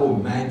 that was our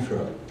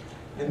mantra.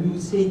 And we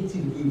would say it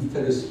till we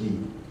fell asleep.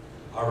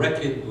 Our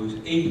record was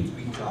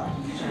 83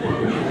 times.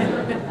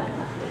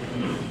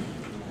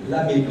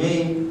 La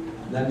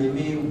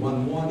Mémé,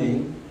 one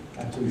morning,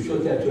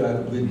 shortly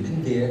after we'd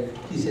been there,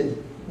 he said,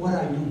 "What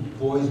are you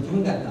boys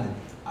doing at night?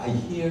 I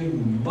hear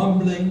you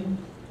mumbling."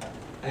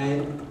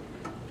 And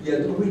we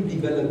had already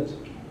developed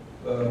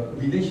a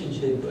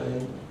relationship,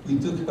 and we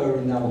took her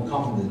in our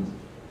confidence.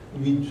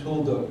 We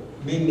told her,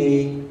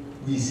 "Mémé,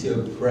 we say a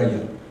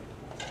prayer."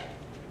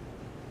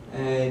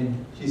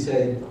 And she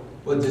said,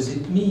 "What does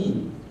it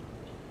mean?"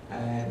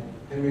 And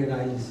Henry and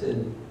I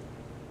said,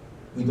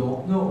 "We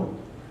don't know."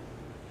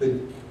 But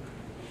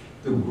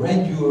the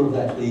grandeur of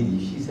that lady,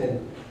 she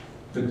said,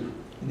 "But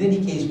in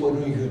any case, why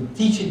don't you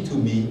teach it to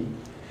me,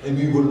 and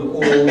we will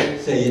all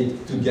say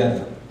it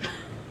together."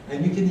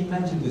 And you can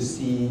imagine the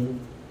scene,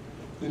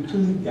 the two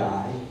little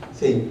guy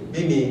saying,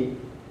 "Mémé,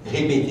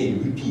 répétez,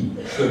 repeat,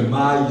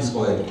 Shema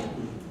Yisrael."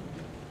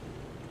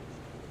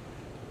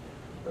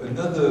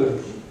 Another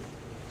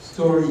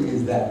story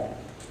is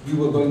that we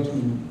were going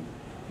to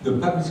the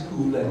public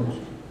school, and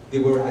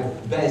there were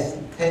at best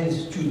 10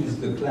 students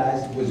in the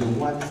class. It was a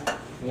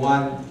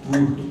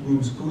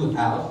one-room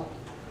schoolhouse,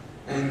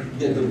 and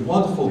we had a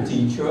wonderful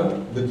teacher,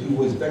 but who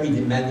was very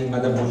demanding,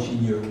 Madame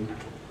Rochigneau,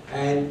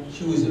 and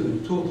she was a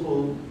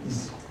total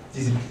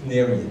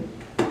disciplinarian.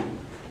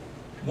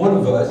 One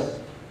of us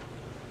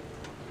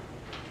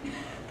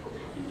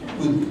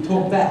would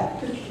talk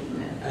back,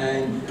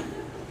 and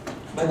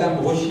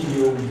Madame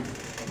Rochigneau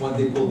one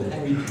day called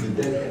Henry to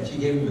the desk, and she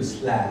gave him a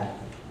slap.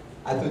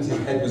 I thought his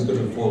head was going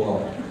to fall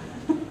off.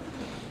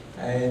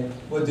 And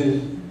what do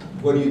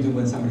you do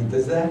when somebody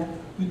does that?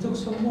 we took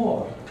some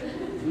more.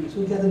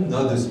 So we got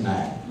another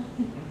smack.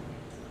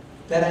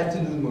 That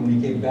afternoon when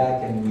we came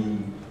back and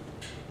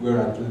we were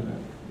at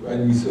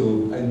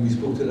and we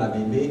spoke to La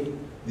Mémé,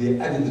 the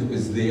evidence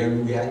was there.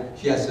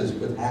 She asked us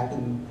what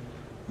happened.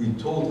 We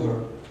told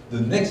her. The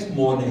next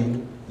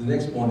morning,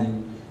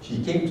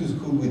 she came to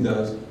school with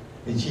us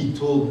and she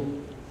told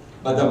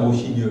Madame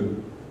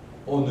Auchigneux,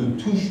 on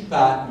ne touche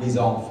pas mes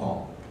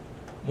enfants.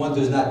 One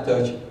does not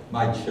touch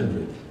my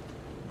children.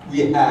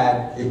 We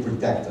had a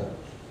protector.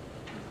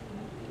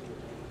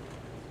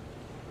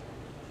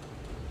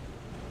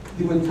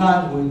 There were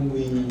times when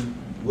we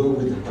were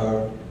with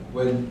her,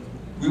 when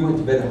we went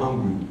to bed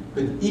hungry.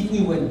 But if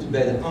we went to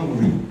bed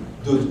hungry,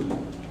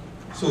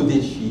 so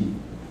did she.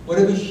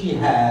 Whatever she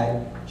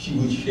had, she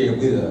would share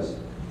with us.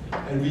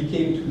 And we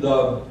came to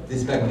love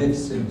this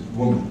magnificent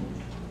woman.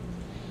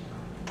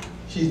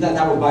 She's not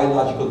our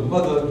biological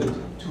mother,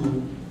 but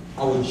to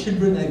our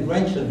children and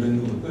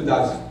grandchildren who heard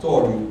our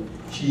story,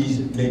 she's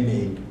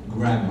Mémé,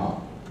 grandma.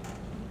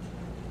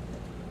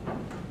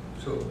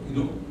 So,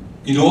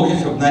 in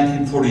August of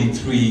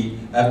 1943,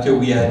 after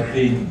we had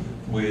been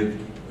with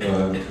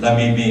La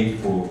Mémé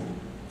for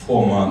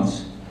 4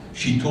 months,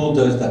 she told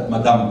us that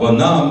Madame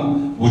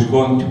Bonhomme was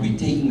going to be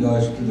taking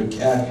us to the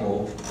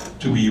castle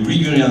to be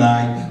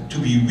reunited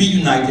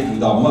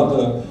with our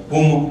mother,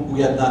 whom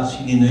we had not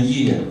seen in a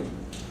year.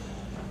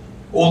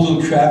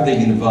 Although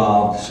traveling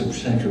involved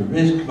substantial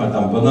risk,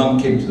 Madame Bonhomme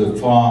came to the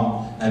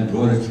farm and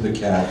brought us to the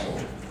castle.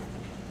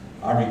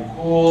 I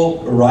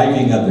recall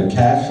arriving at the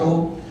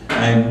castle,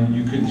 and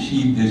you can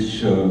see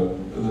this,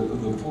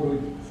 the photo,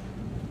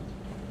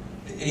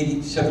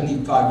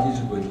 75 years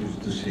ago it was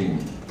the same.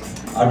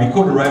 I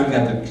recall arriving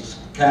at the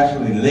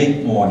castle in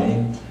late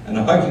morning and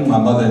hugging my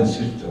mother and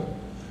sister.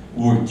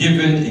 We were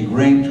given a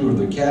grand tour of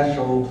the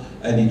castle,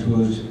 and it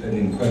was an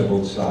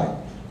incredible sight.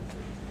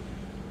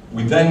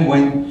 We then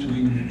went to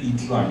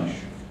eat lunch.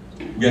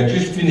 We had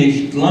just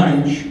finished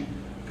lunch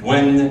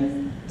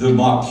when the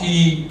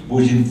Marquis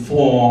was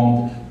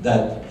informed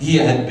that he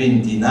had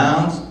been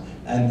denounced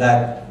and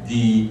that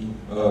the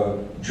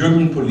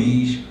German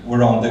police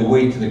were on their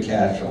way to the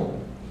castle.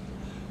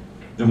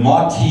 The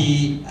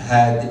Marquis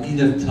had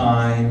enough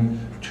time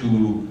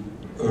to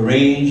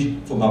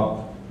arrange for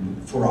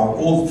our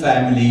whole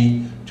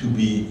family to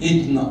be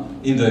hidden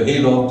in the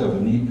hayloft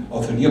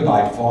of a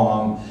nearby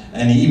farm,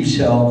 and he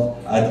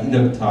himself had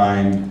enough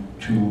time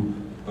to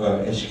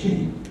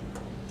escape.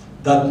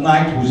 That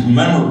night was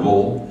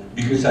memorable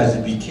because as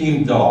it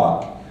became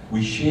dark,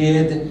 we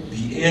shared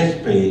the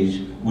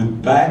airspace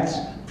with bats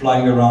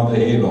flying around the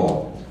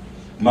hayloft.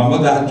 My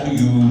mother had to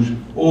use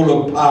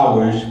all her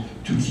powers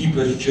to keep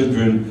us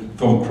children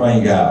from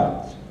crying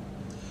out.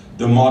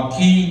 The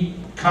Marquis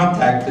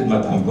contacted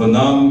Madame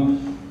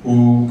Bonhomme,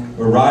 who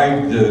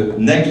arrived the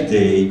next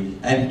day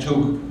and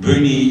took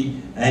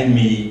Bernie and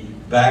me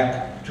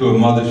back to her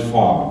mother's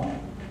farm.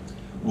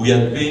 We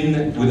had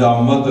been with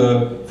our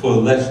mother for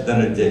less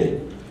than a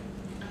day.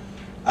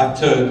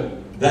 After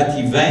that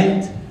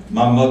event,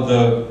 my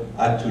mother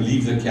had to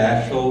leave the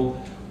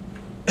castle,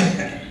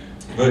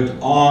 but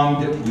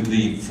armed with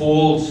the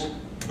false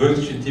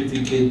birth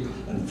certificate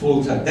and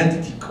false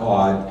identity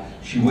card,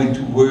 she went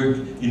to work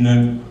in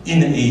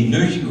a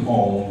nursing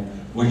home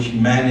where she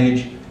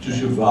managed to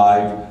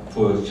survive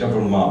for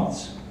several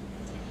months.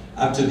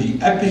 After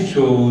the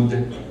episode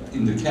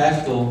in the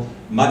castle,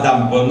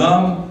 Madame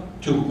Bonhomme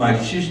took my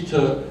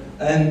sister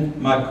and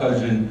my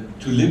cousin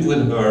to live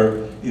with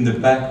her in the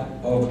back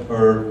of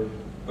her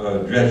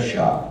dress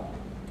shop.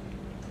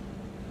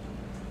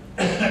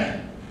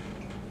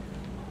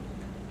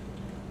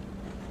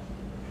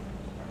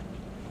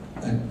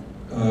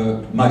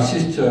 My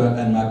sister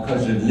and my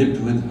cousin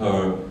lived with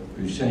her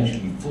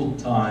essentially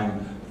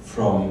full-time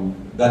from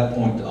that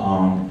point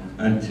on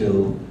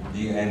until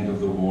the end of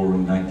the war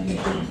in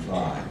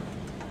 1945.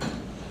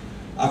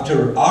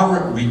 After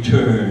our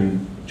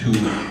return to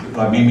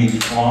La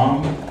Mémé's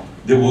farm,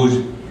 there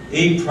was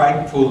a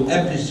frightful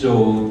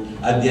episode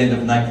at the end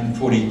of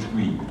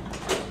 1943.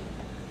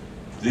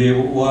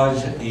 There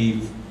was a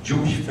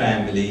Jewish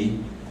family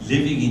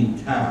living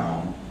in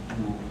town,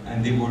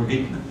 and they were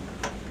hidden.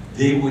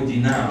 They were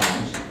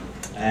denounced,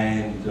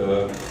 and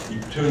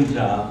it turns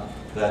out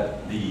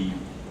that the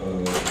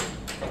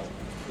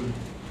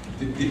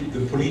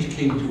police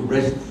came to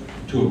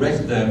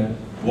arrest them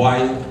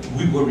while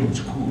we were in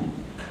school.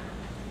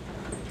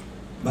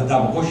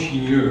 Madame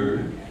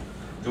Auchigneux,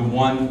 the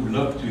one who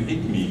loved to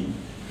hit me,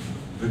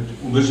 but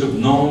who must have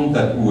known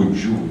that we were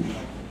Jewish,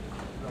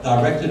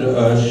 directed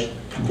us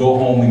to go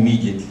home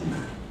immediately.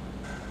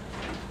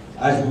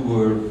 As we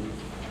were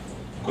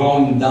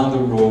going down the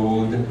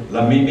road,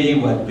 La Mémé,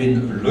 who had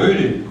been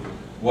alerted,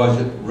 was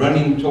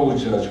running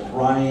towards us,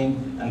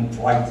 crying and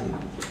frightened.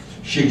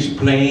 She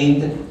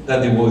explained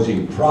that there was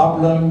a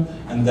problem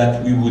and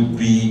that we would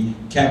be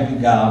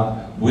camping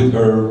out with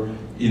her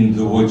in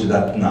the woods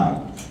that night.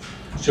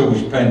 So we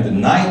spent the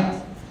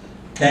night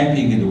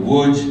camping in the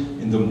woods.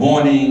 In the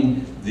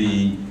morning,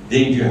 the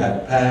danger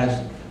had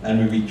passed, and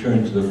we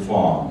returned to the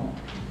farm.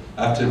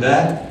 After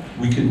that,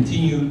 we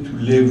continued to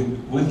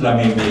live with La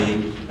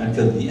Mémé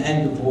until the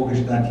end of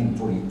August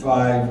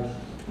 1945,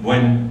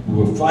 when we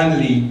were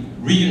finally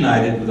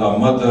reunited with our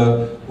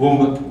mother,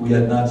 whom we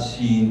had not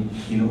seen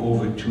in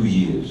over 2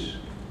 years.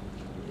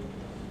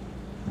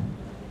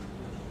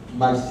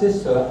 My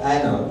sister,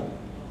 Anna,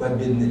 who had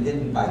been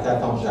hidden by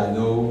Tatan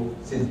Jeannot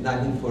since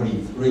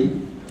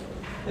 1943,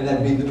 and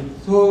had been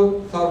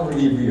so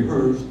thoroughly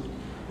rehearsed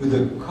with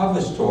a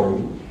cover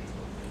story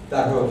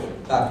that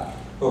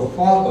her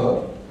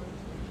father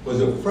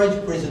was a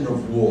French prisoner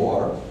of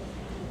war,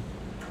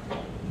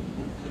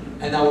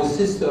 and our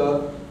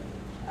sister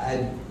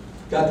had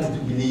gotten to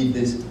believe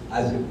this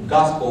as a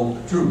gospel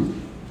truth.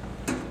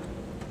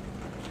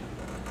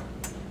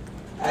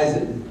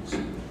 As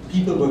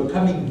people were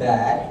coming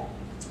back,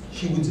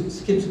 she would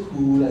skip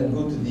school and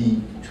go to the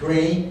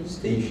train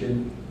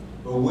station,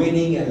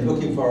 waiting and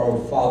looking for our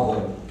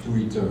father to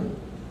return.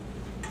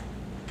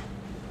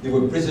 They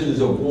were prisoners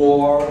of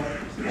war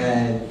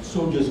and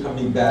soldiers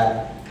coming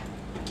back.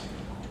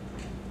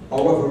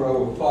 However,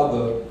 our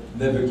father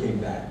never came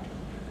back.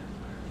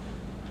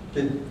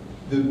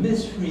 The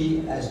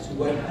mystery as to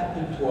what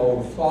happened to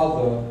our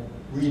father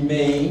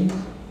remains,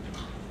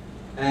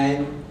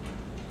 and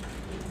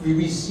we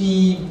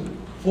received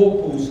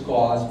 4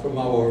 postcards from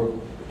our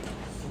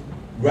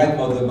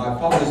grandmother, my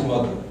father's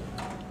mother.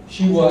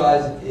 She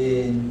was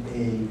in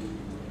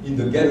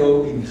the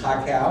ghetto in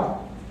Krakow,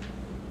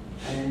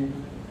 and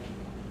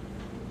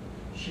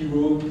she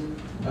wrote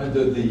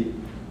under the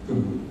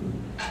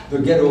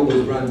ghetto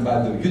was run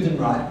by the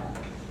Judenrat,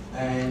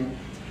 and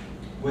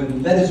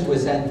when letters were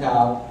sent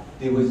out,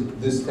 there was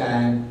the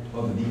stamp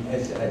of the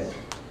SS.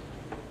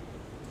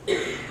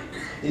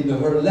 In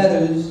her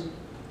letters,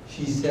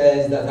 she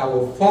says that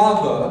our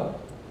father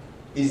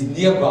is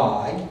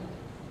nearby,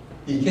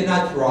 he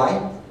cannot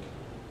write,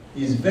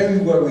 he is very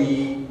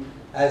worried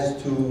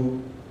as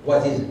to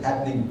what is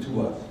happening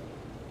to us.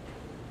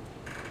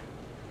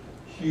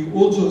 She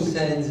also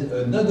sends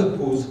another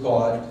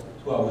postcard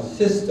to our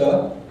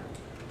sister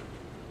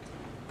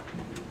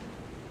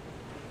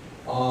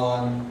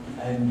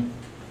and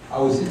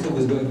our sister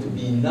was going to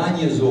be 9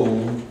 years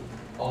old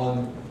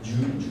on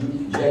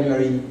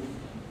January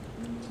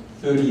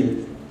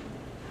 30th.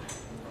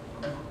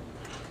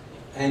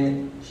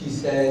 And she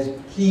says,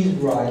 please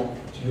write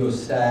to your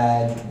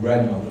sad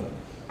grandmother.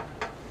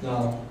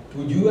 Now,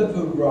 would you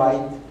ever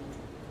write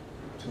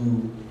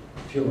to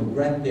your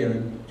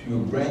grandparent, to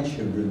your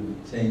grandchildren,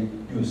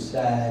 saying, your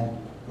sad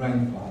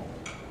grandfather,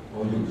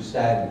 or your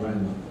sad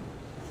grandmother?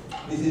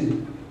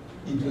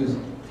 It was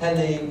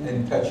telling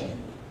and touching.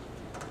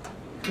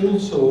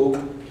 Also,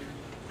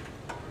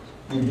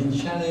 we've been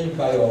challenged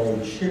by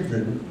our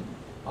children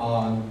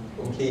on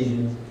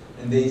occasions,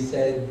 and they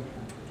said,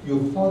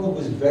 your father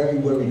was very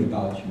worried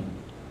about you.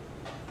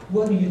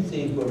 What do you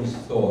think were his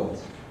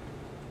thoughts?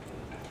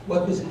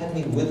 What was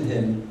happening with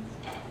him?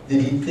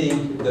 Did he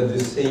think that the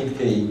same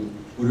fate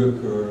would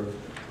occur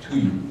to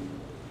you?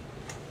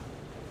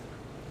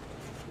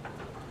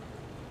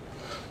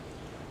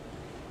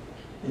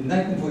 In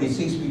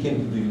 1946, we came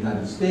to the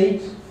United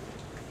States.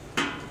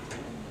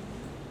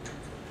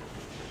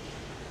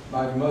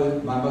 My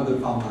mother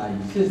found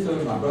my sister,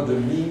 my brother,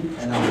 me,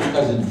 and our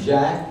cousin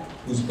Jack,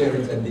 whose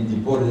parents had been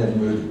deported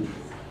and murdered.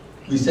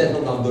 We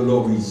settled on the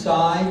Lower East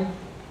Side.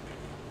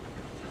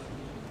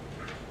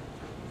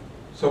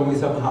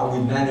 Somehow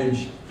we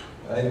managed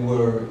and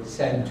were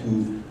sent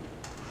to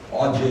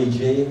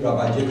RJJ,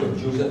 Rabbi Jacob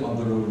Joseph on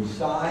the Lower East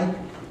Side.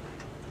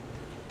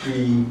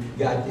 We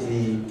got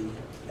an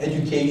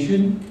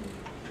education.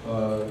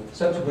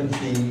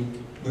 Subsequently,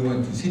 we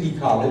went to City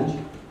College.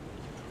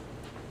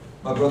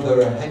 My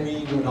brother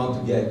Henry went on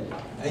to get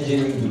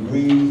engineering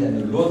degrees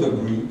and a law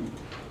degree.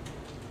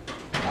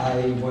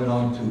 I went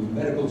on to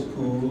medical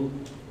school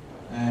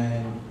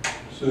and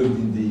served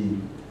in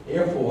the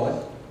Air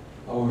Force.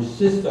 Our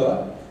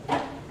sister,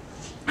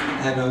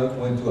 Anna,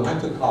 went to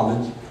Hunter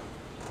College.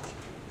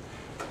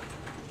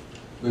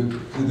 To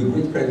the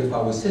great credit of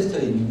our sister,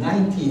 in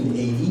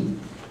 1980,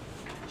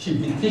 she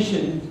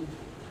petitioned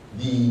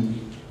the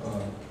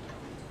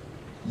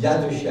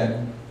Yad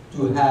Vashem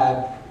to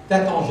have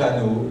Tatan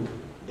Jeannot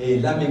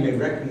and La Mémé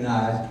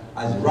recognized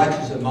as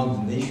righteous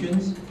among the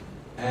nations,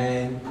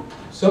 and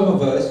some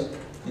of us,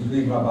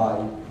 including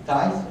Rabbi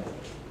Tice,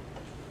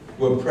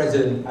 were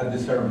present at the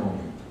ceremony.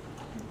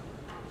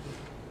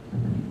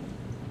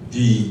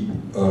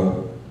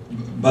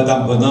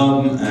 Madame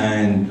Bonhomme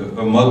and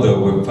her mother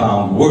were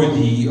found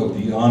worthy of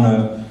the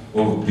honor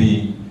of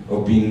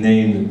being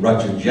named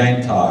righteous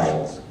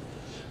Gentiles.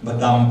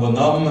 Madame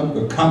Bonhomme,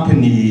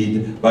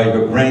 accompanied by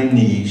her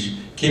grandniece,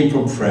 came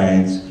from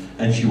France,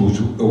 and she was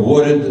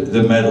awarded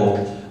the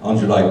medal on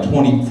July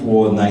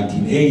 24,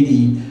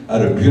 1980,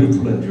 at a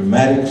beautiful and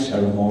dramatic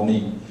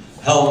ceremony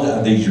held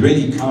at the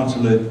Israeli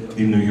consulate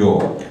in New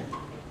York.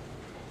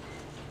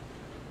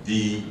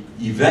 The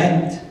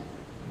event,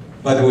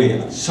 by the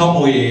way,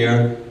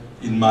 somewhere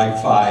in my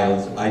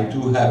files, I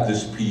do have the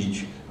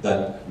speech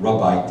that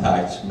Rabbi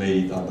Tice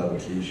made on that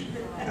occasion.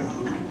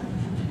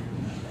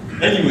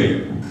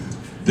 Anyway,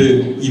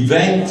 The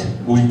event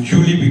was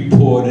duly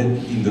reported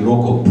in the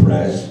local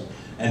press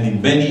and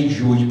in many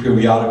Jewish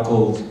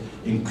periodicals,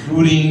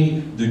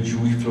 including the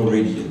Jewish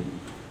Floridian.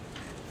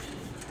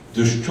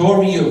 The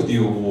story of the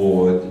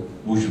award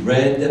was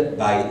read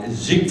by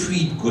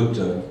Siegfried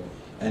Gutter,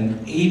 an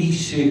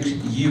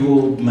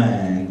 86-year-old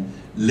man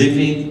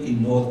living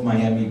in North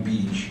Miami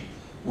Beach,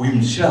 who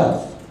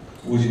himself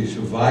was a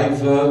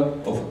survivor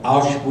of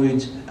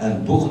Auschwitz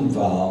and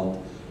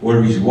Buchenwald,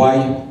 where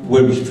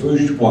his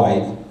first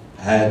wife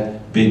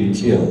had been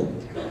killed.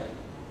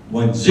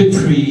 When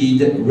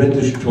Siegfried read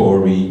the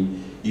story,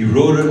 he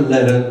wrote a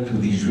letter to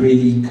the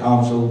Israeli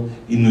consul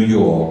in New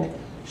York,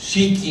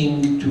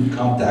 seeking to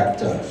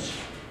contact us.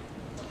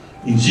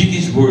 In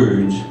Ziggy's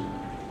words,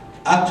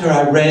 after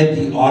I read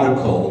the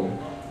article,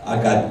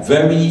 I got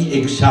very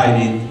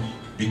excited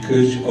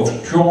because of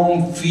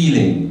strong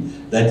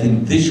feeling that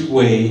in this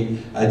way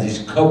I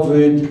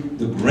discovered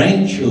the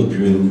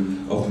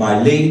grandchildren of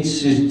my late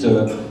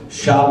sister,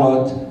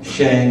 Charlotte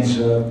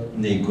Schanzer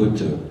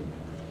Negutter.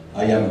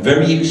 I am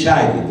very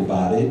excited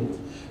about it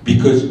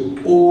because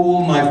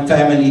all my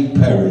family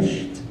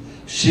perished,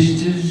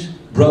 sisters,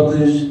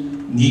 brothers,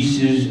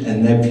 nieces,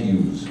 and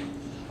nephews.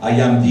 I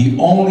am the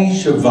only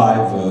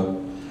survivor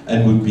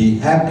and would be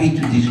happy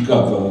to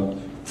discover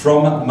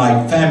from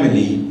my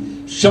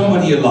family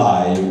somebody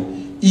alive,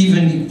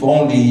 even if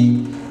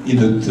only in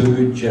the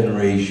third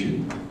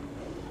generation.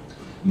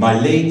 My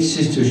late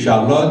sister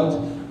Charlotte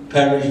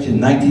perished in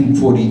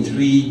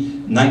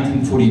 1943,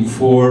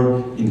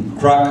 1944 in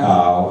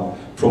Krakow,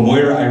 from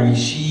where I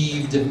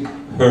received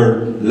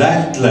her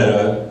last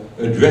letter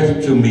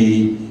addressed to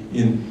me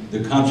in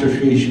the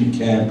concentration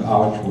camp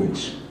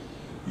Auschwitz.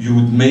 You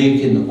would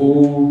make an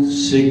old,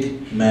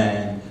 sick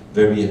man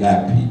very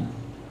happy.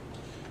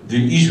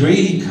 The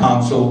Israeli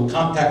consul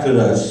contacted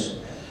us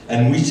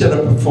and we set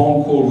up a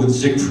phone call with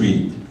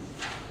Siegfried.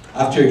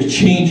 After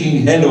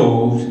exchanging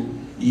hellos,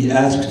 he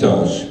asked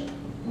us,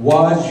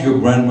 was your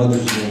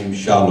grandmother's name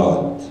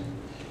Charlotte?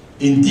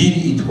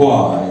 Indeed it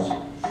was,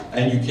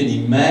 and you can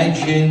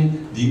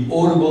imagine the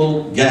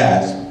audible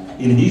gasp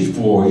in his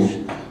voice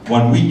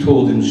when we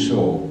told him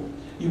so.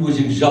 He was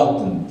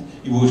exultant.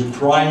 He was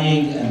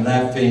crying and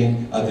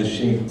laughing at the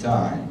same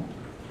time.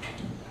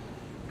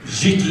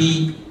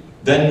 Ziggy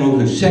then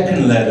wrote a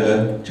second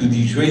letter to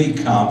the Israeli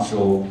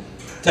consul,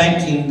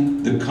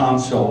 thanking the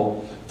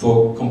consul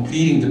for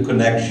completing the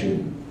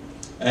connection.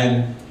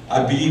 And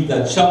I believe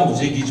that some of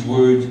Ziggy's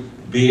words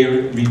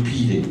bear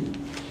repeating.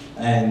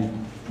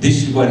 And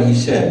this is what he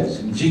says,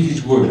 in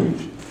Ziggy's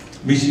words.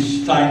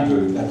 Mrs.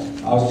 Steinberg,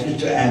 that's our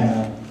sister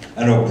Anna,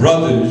 and her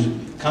brothers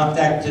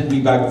contacted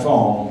me by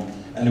phone,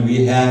 and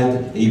we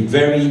had a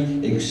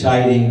very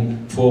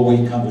exciting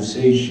four-way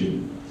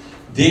conversation.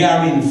 They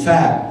are, in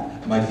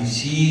fact, my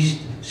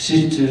deceased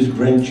sister's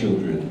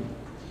grandchildren.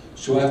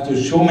 So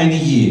after so many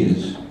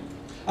years,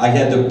 I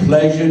had the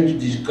pleasure to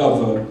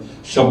discover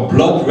some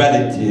blood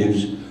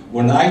relatives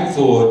when I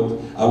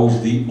thought I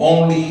was the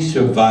only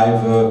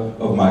survivor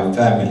of my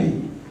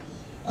family.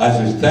 As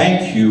a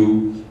thank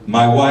you,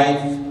 my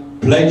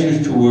wife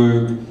pledges to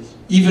work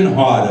even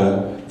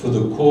harder for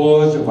the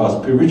cause of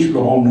our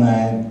spiritual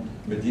homeland,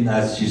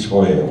 Medinas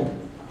Yisrael.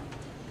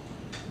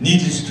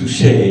 Needless to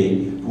say,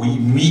 we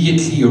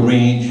immediately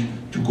arranged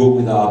to go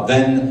with our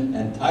then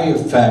entire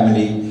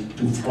family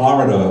to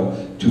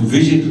Florida to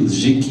visit with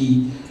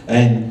Ziggy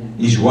and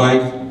his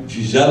wife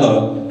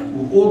Gisela,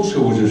 who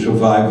also was a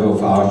survivor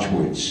of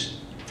Auschwitz.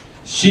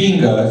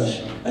 Seeing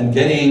us and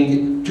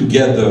getting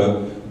together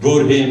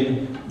brought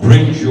him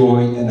great joy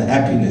and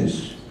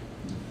happiness.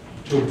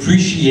 To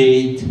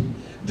appreciate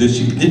the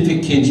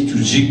significance to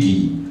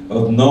Ziggy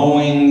of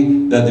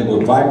knowing that there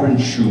were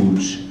vibrant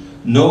shoots,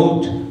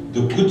 note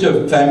the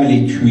Gutter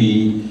family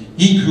tree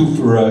he grew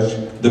for us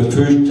the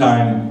first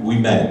time we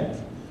met.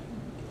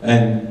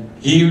 And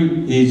here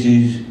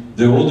is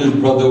the oldest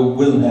brother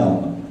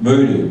Wilhelm,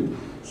 murdered.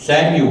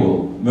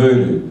 Samuel,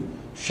 murdered.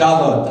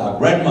 Charlotte, our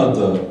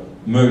grandmother,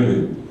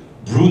 murdered.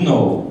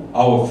 Bruno,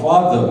 our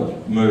father,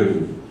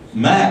 murdered.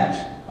 Max,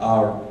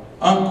 our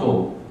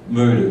uncle,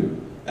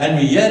 murdered.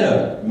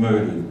 Henrietta,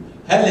 murdered.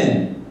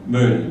 Helen,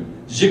 murdered.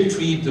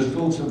 Siegfried, the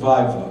sole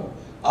survivor.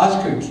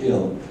 Oscar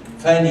killed.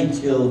 Fanny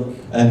killed.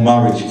 And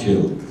Moritz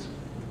killed.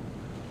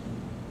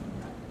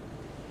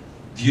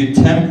 The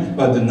attempt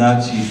by the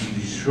Nazis to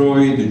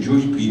destroy the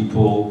Jewish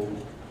people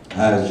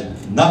has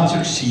not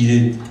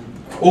succeeded,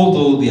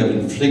 although they have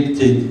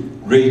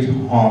inflicted great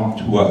harm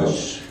to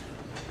us.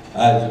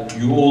 As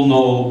you all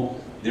know,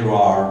 there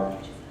are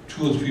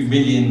 2 or 3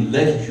 million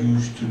less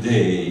Jews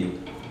today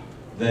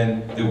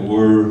than there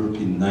were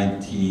in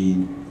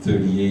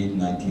 1938,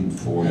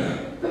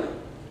 1940.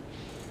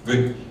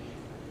 But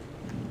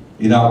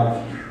in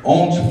our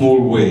own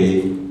small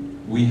way,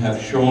 we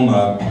have shown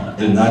up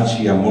the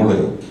Nazi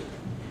Amalek.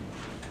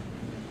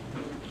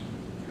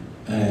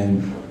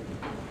 And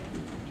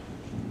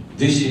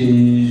this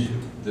is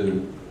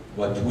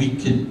what we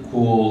can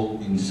call,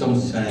 in some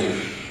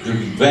sense, the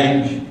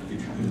revenge,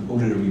 if you can call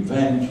it a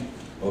revenge,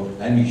 of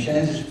Henry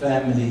Schanzer's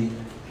family,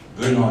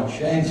 Bernard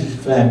Schanzer's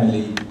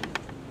family,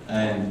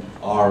 and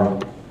our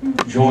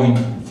joint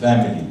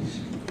families.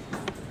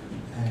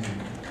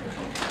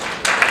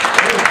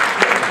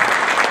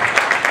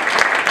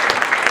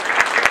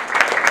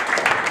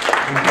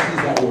 And this is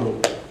our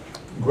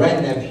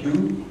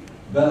grandnephew,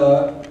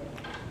 Bella,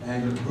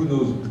 and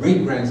Bruno's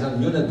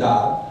great-grandson,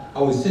 Yonadav,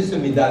 our sister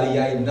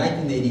Medalia in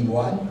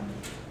 1981,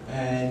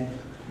 and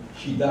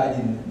she died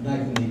in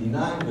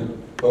 1989,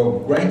 but her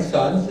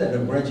grandsons and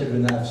her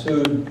grandchildren have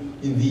served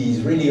in the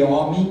Israeli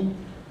army,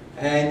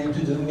 and it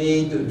would have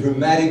made a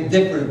dramatic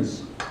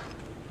difference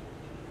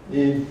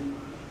if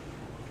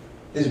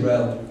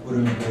Israel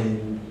would have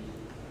been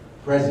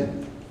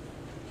present.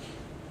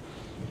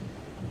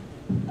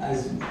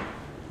 As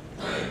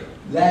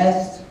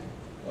last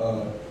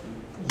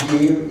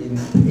year, in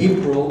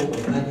April of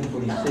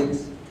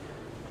 1946,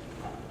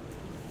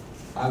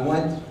 I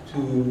went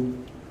to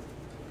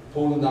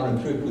Poland on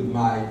a trip with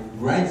my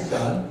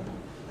grandson,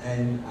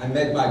 and I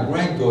met my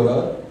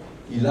granddaughter,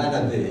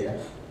 Ilana, there.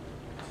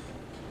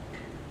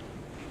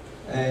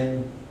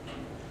 And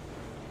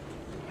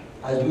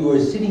as we were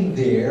sitting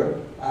there,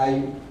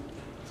 I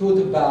thought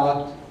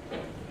about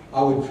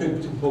our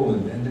trip to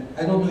Poland. And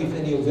I don't know if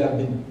any of you have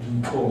been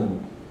to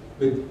Poland,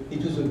 but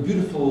it was a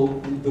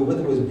beautiful, the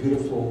weather was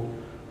beautiful,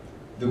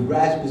 the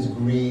grass was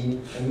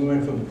green, and we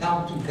went from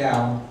town to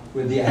town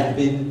where there had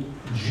been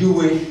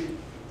Jewish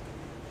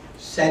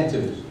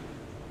centers.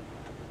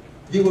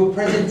 They were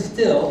present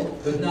still,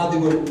 but now they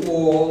were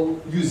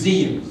all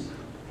museums.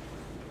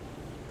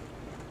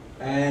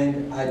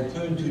 And I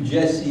turned to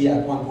Jesse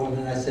at one point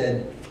and I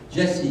said,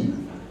 Jesse,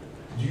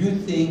 do you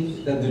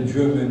think that the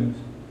Germans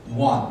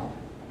won?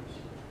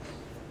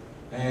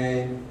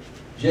 And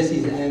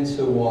Jesse's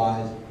answer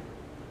was,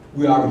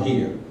 we are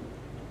here.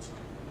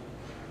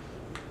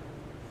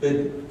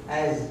 But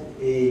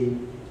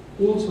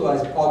also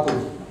as part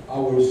of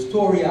our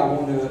story, I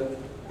want to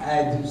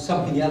add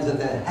something else that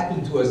had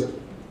happened to us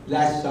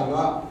last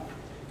summer.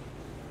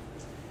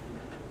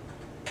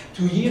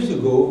 2 years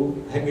ago,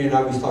 Henry and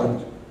I, we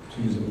started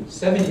 2 years ago,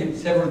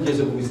 several years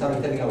ago, we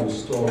started telling our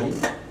story,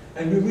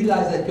 and we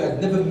realized that we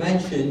had never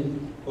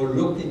mentioned or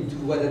looked into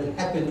what had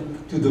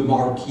happened to the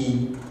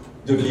Marquis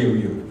de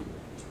Virieu.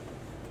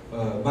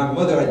 My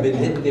mother had been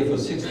hit there for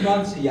 6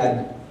 months. He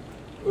had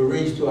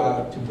arranged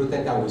to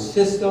protect our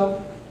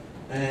sister,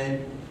 and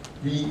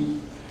we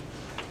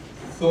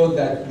thought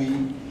that it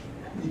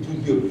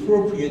would be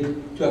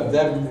appropriate to have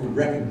them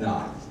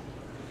recognized.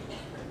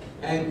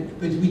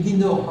 But we didn't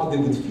know how they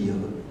would feel.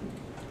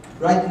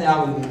 Right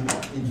now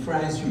in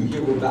France, you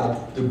hear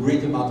about the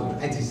great amount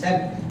of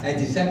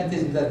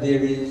anti-Semitism that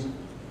there is.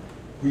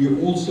 We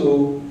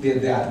also,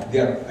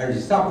 their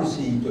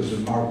aristocracy, it was the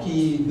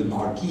Marquis, the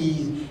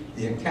Marquise,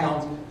 the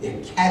Count, they're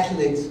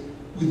Catholics.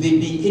 Would they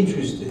be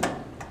interested?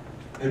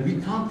 And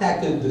we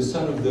contacted the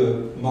son of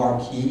the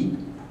Marquis,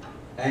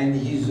 and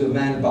he's a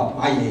man about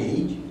my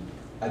age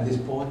at this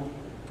point.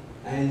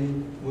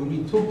 And when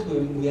we talked to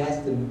him, we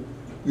asked him,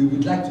 we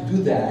would like to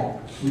do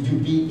that, would you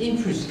be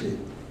interested?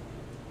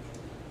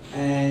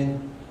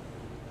 And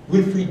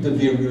Wilfried de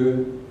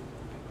Virieu,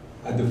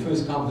 at the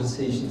first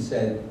conversation,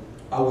 said,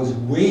 I was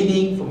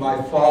waiting for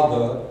my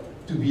father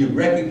to be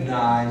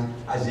recognized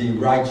as a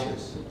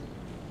righteous.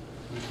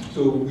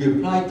 So we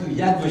applied to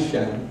Yad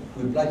Vashem,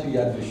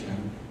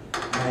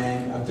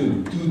 and after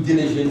due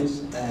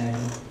diligence, and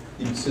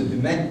it's a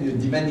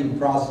demanding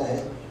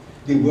process,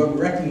 they were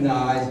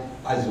recognized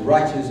as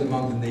righteous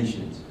among the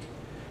nations.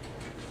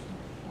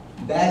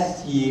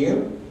 Last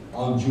year,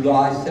 on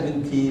July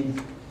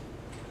 17th,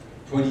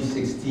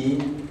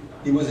 2016,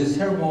 there was a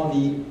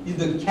ceremony in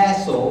the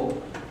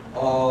castle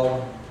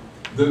of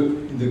de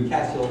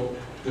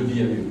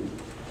Virieu,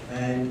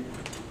 and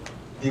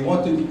they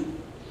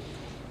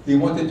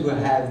wanted to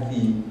have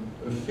the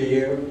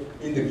affair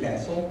in the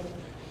castle,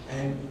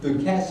 and the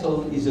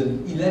castle is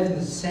an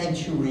 11th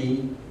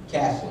century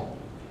castle.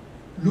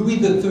 Louis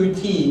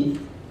XIII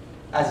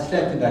has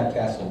slept in that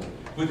castle.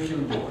 With your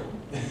board.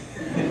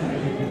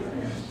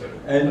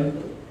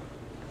 And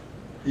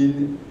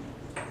in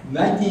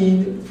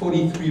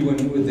 1943, when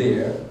we were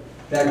there,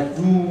 that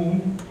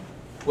room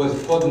was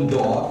cordoned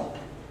off.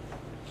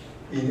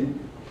 In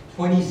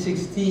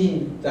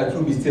 2016, that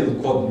room is still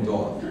cordoned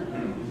off.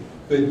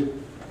 But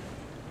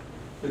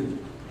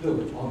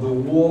look, on the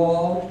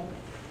wall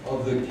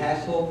of the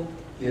castle,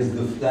 there's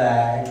the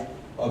flag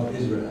of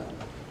Israel.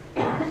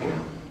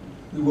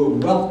 We were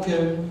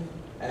welcomed,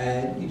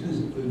 and it was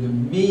an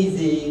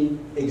amazing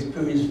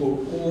experience for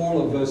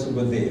all of us who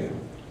were there.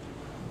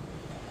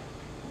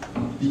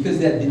 Because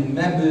they had been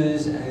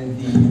members and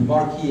the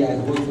Marquis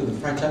had worked for the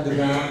French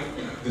Underground,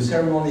 the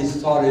ceremony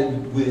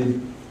started with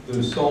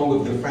the song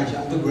of the French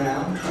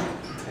Underground,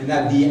 and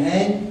at the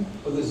end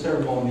of the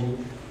ceremony,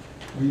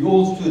 we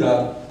all stood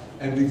up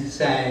and we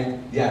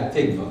sang the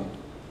Hatikva.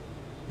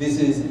 This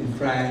is in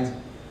France,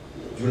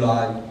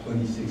 July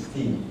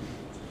 2016.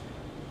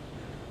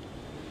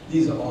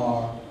 These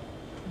are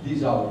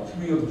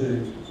 3 of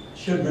the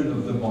children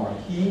of the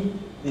Marquis.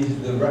 This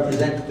is the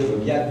representative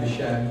of Yad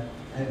Vashem,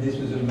 and this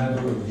was a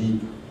member of the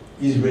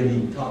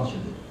Israeli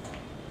consulate.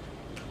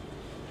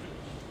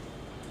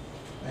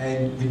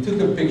 And we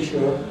took a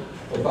picture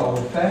of our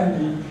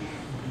family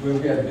where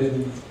we had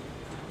been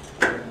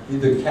in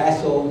the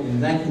castle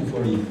in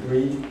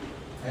 1943,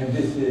 and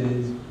this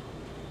is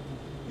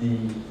the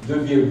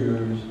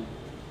Verriers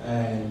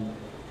and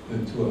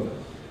the two of us.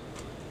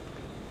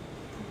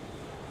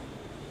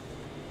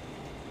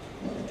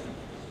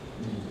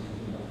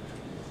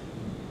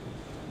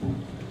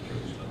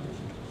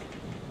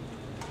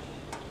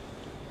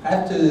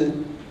 After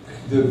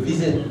the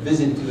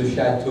visit to the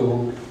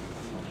chateau,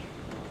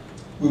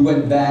 we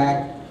went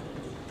back.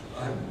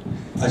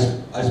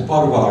 As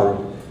part of our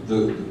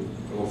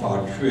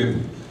trip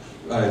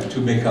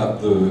to make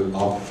up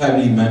our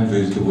family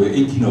members, there were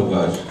 18 of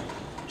us,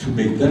 to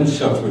make them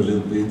suffer a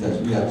little bit as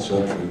we had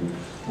suffered.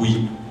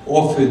 We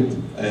offered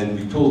and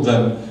we told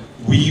them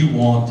we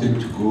wanted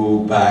to go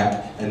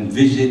back and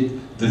visit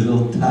the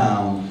little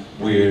town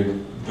where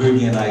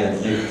Bernie and I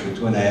had lived for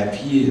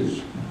 2.5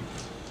 years.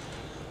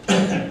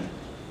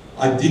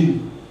 I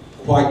didn't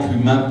quite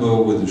remember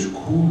where the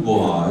school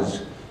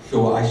was,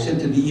 so I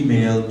sent an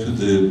email to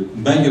the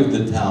mayor of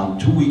the town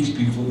 2 weeks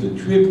before the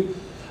trip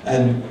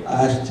and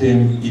asked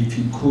him if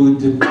he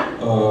could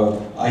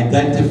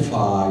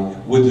identify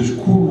where the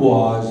school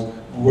was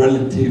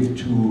relative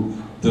to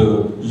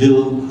the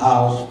little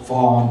house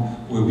farm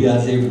where we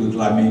had lived with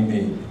La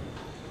Mémé.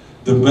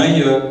 The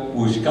mayor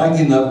was kind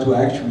enough to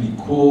actually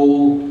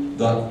call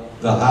the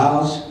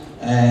house,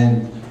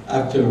 and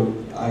after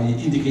I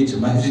indicated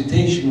some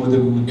hesitation whether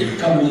we would be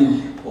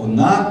coming or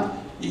not,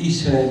 he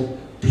said,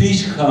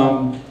 please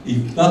come,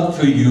 if not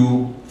for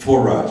you,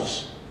 for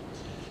us.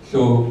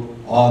 So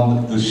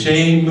on the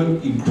same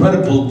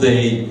incredible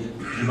day,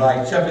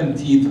 July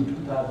 17th of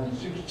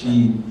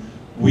 2016,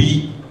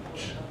 we,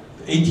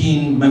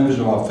 18 members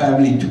of our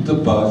family, took the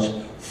bus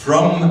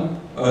from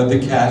the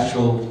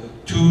castle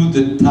to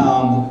the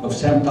town of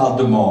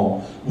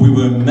Saint-Pal-de-Mont. We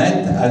were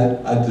met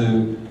at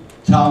the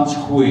town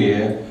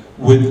square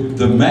with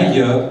the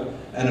mayor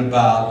and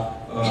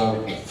about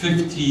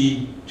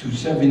 50 to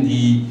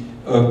 70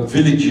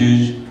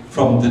 villagers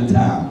from the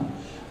town.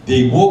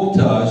 They walked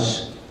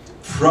us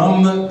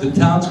from the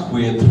town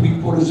square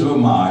 3/4 of a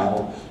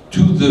mile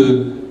to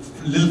the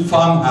little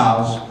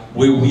farmhouse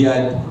where we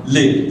had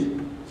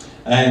lived.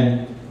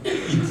 And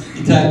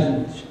it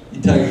had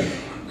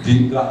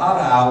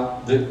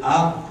the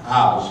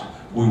outhouse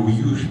where we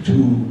used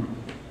to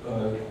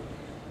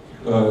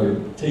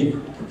take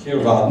care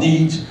of our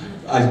needs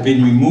has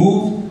been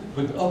removed,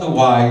 but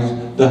otherwise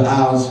the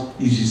house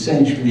is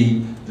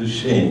essentially the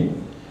same.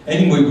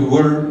 Anyway, we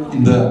were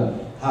in the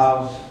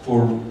house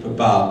for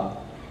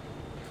about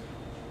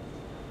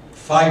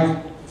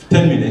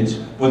 5-10 minutes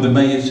when the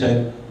mayor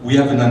said, we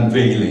have an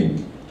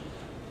unveiling.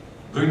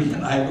 Bernie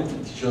and I looked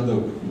at each other,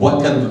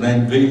 what kind of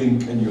an unveiling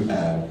can you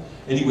have?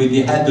 Anyway,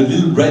 they had the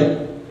little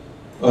red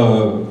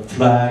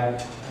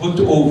flag put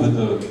over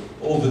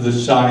the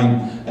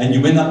sign, and you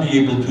may not be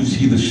able to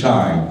see the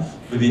sign,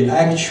 but they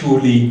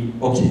actually,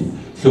 okay,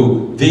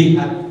 so the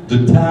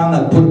town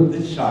had put up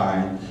this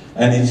sign,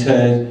 and it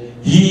says,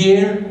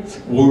 here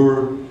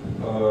were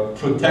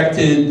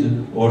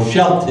protected or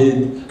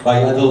sheltered by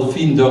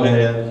Adolphine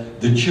Dorel,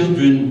 the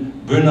children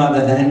Bernard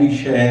and Henry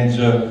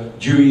Schanzer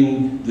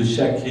during the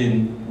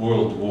Second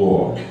World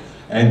War.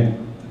 And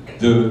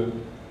the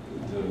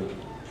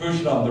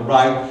person on the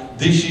right,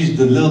 this is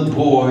the little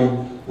boy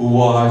who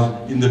was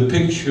in the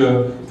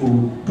picture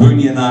who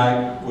Bernie and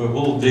I were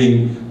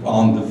holding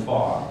on the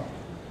farm.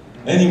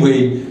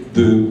 Anyway,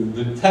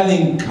 the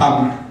telling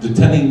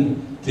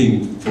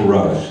thing for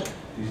us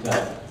is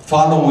that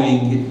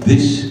following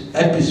this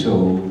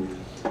episode,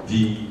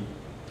 the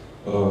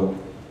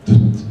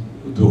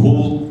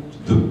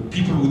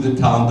people with the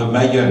town, the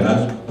mayor and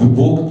us, we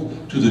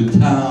walked to the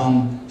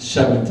town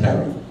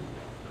cemetery.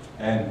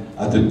 And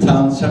at the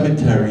town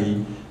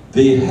cemetery,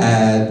 they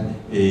had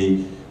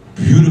a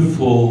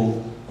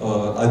beautiful,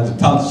 at the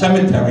town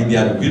cemetery, they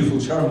had a beautiful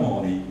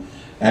ceremony.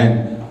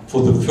 And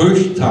for the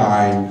first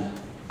time,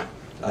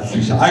 at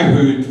least I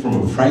heard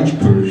from a French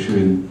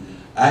person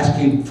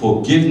asking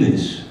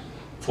forgiveness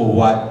for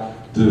what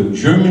the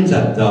Germans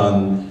had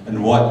done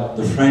and what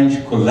the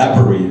French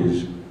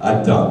collaborators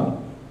had done.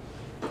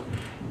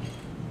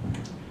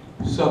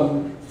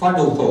 Some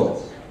final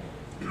thoughts.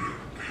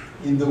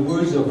 In the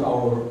words of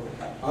our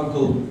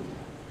Uncle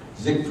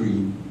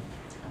Siegfried,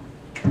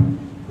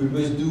 we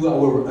must do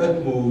our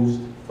utmost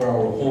for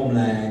our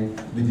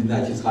homeland,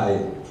 Medinat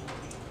Israel.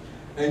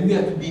 And we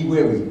have to be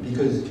wary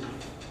because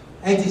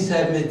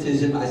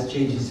anti-Semitism has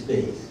changed its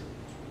face.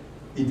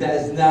 It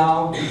has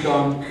now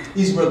become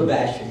Israel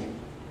bashing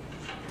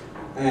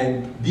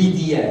and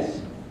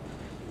BDS.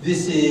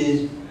 This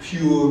is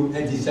pure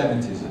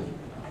anti-Semitism.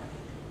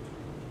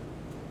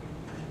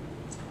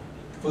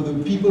 For the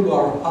people who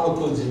are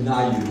Holocaust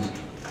deniers,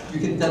 you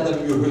can tell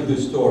them you heard the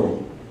story,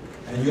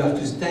 and you have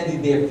to stand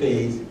in their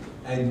face,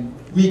 and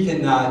we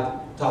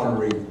cannot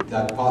tolerate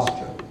that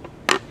posture.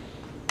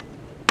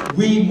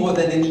 We, more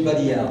than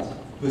anybody else,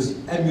 must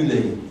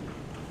emulate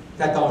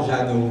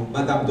Catanjano,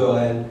 Madame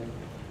Dorel,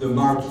 the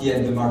Marquis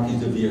and the Marquise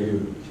de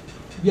Verrieux.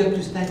 We have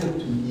to stand up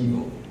to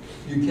evil.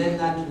 You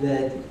cannot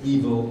let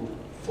evil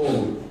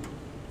forward,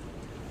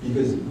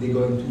 because they're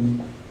going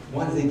to,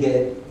 once they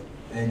get,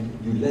 and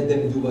you let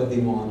them do what they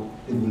want,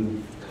 they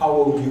will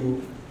cower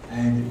you,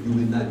 and you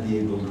will not be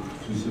able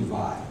to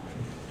survive.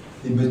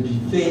 They must be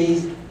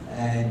faced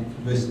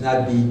and must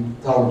not be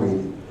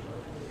tolerated.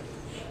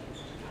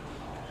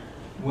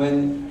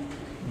 When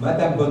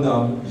Madame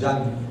Bonhomme,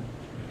 Jean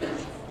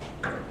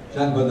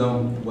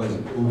Bonhomme, was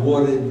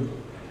awarded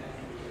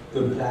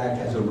the plaque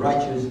as a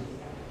righteous,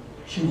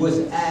 she was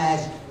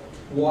asked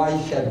why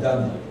she had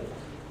done it.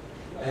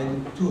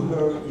 And to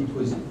her, it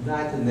was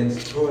not an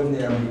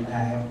extraordinary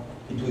act,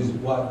 it was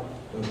what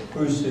a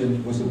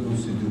person was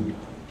supposed to do.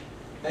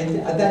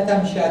 And at that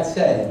time she had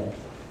said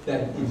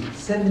that if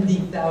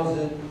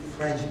 70,000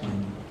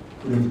 Frenchmen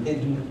would have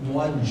hidden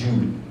one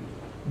Jew,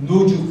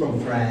 no Jew from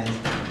France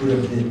would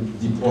have been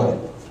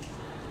deported.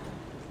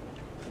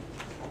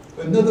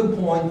 Another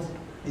point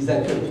is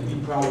that we have to be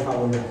proud of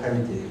our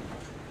heritage.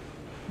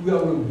 We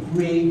are a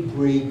great,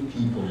 great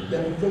people. We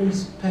have a very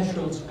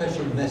special,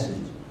 special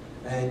message.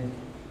 And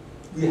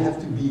we have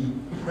to be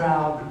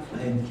proud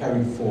and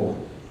carry forward.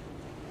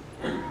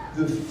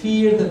 The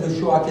fear that the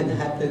Shoah can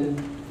happen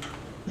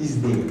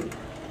is there.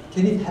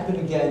 Can it happen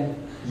again?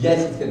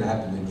 Yes, it can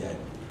happen again.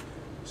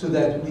 So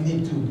that we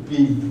need to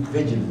be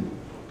vigilant.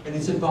 And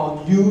it's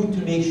upon you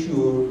to make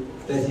sure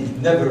that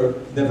it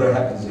never, never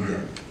happens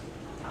again.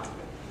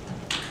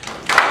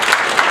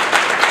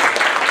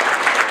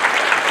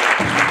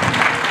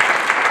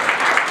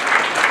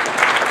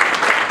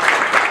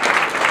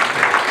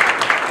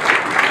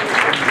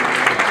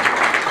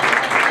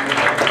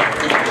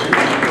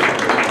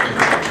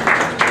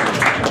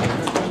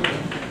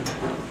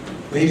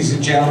 Ladies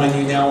and gentlemen,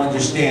 you now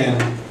understand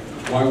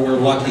why we're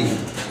lucky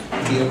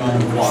to be among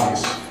the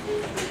wise.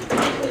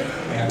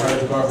 May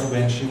HaKadosh Baruch Hu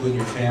bless you and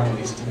your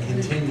families to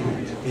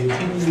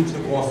continue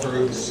to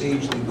offer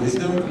sagely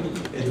wisdom,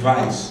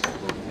 advice,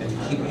 and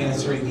to keep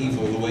answering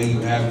evil the way you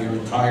have your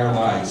entire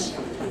lives,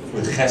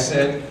 with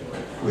chesed,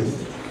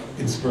 with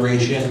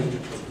inspiration,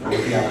 and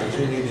with the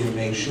opportunity to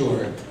make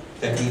sure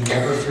that we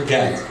never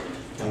forget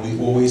and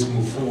we always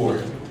move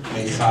forward.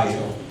 May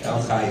Chayo,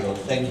 El Chayo.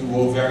 Thank you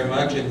all very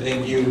much, and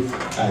thank you,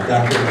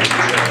 Dr.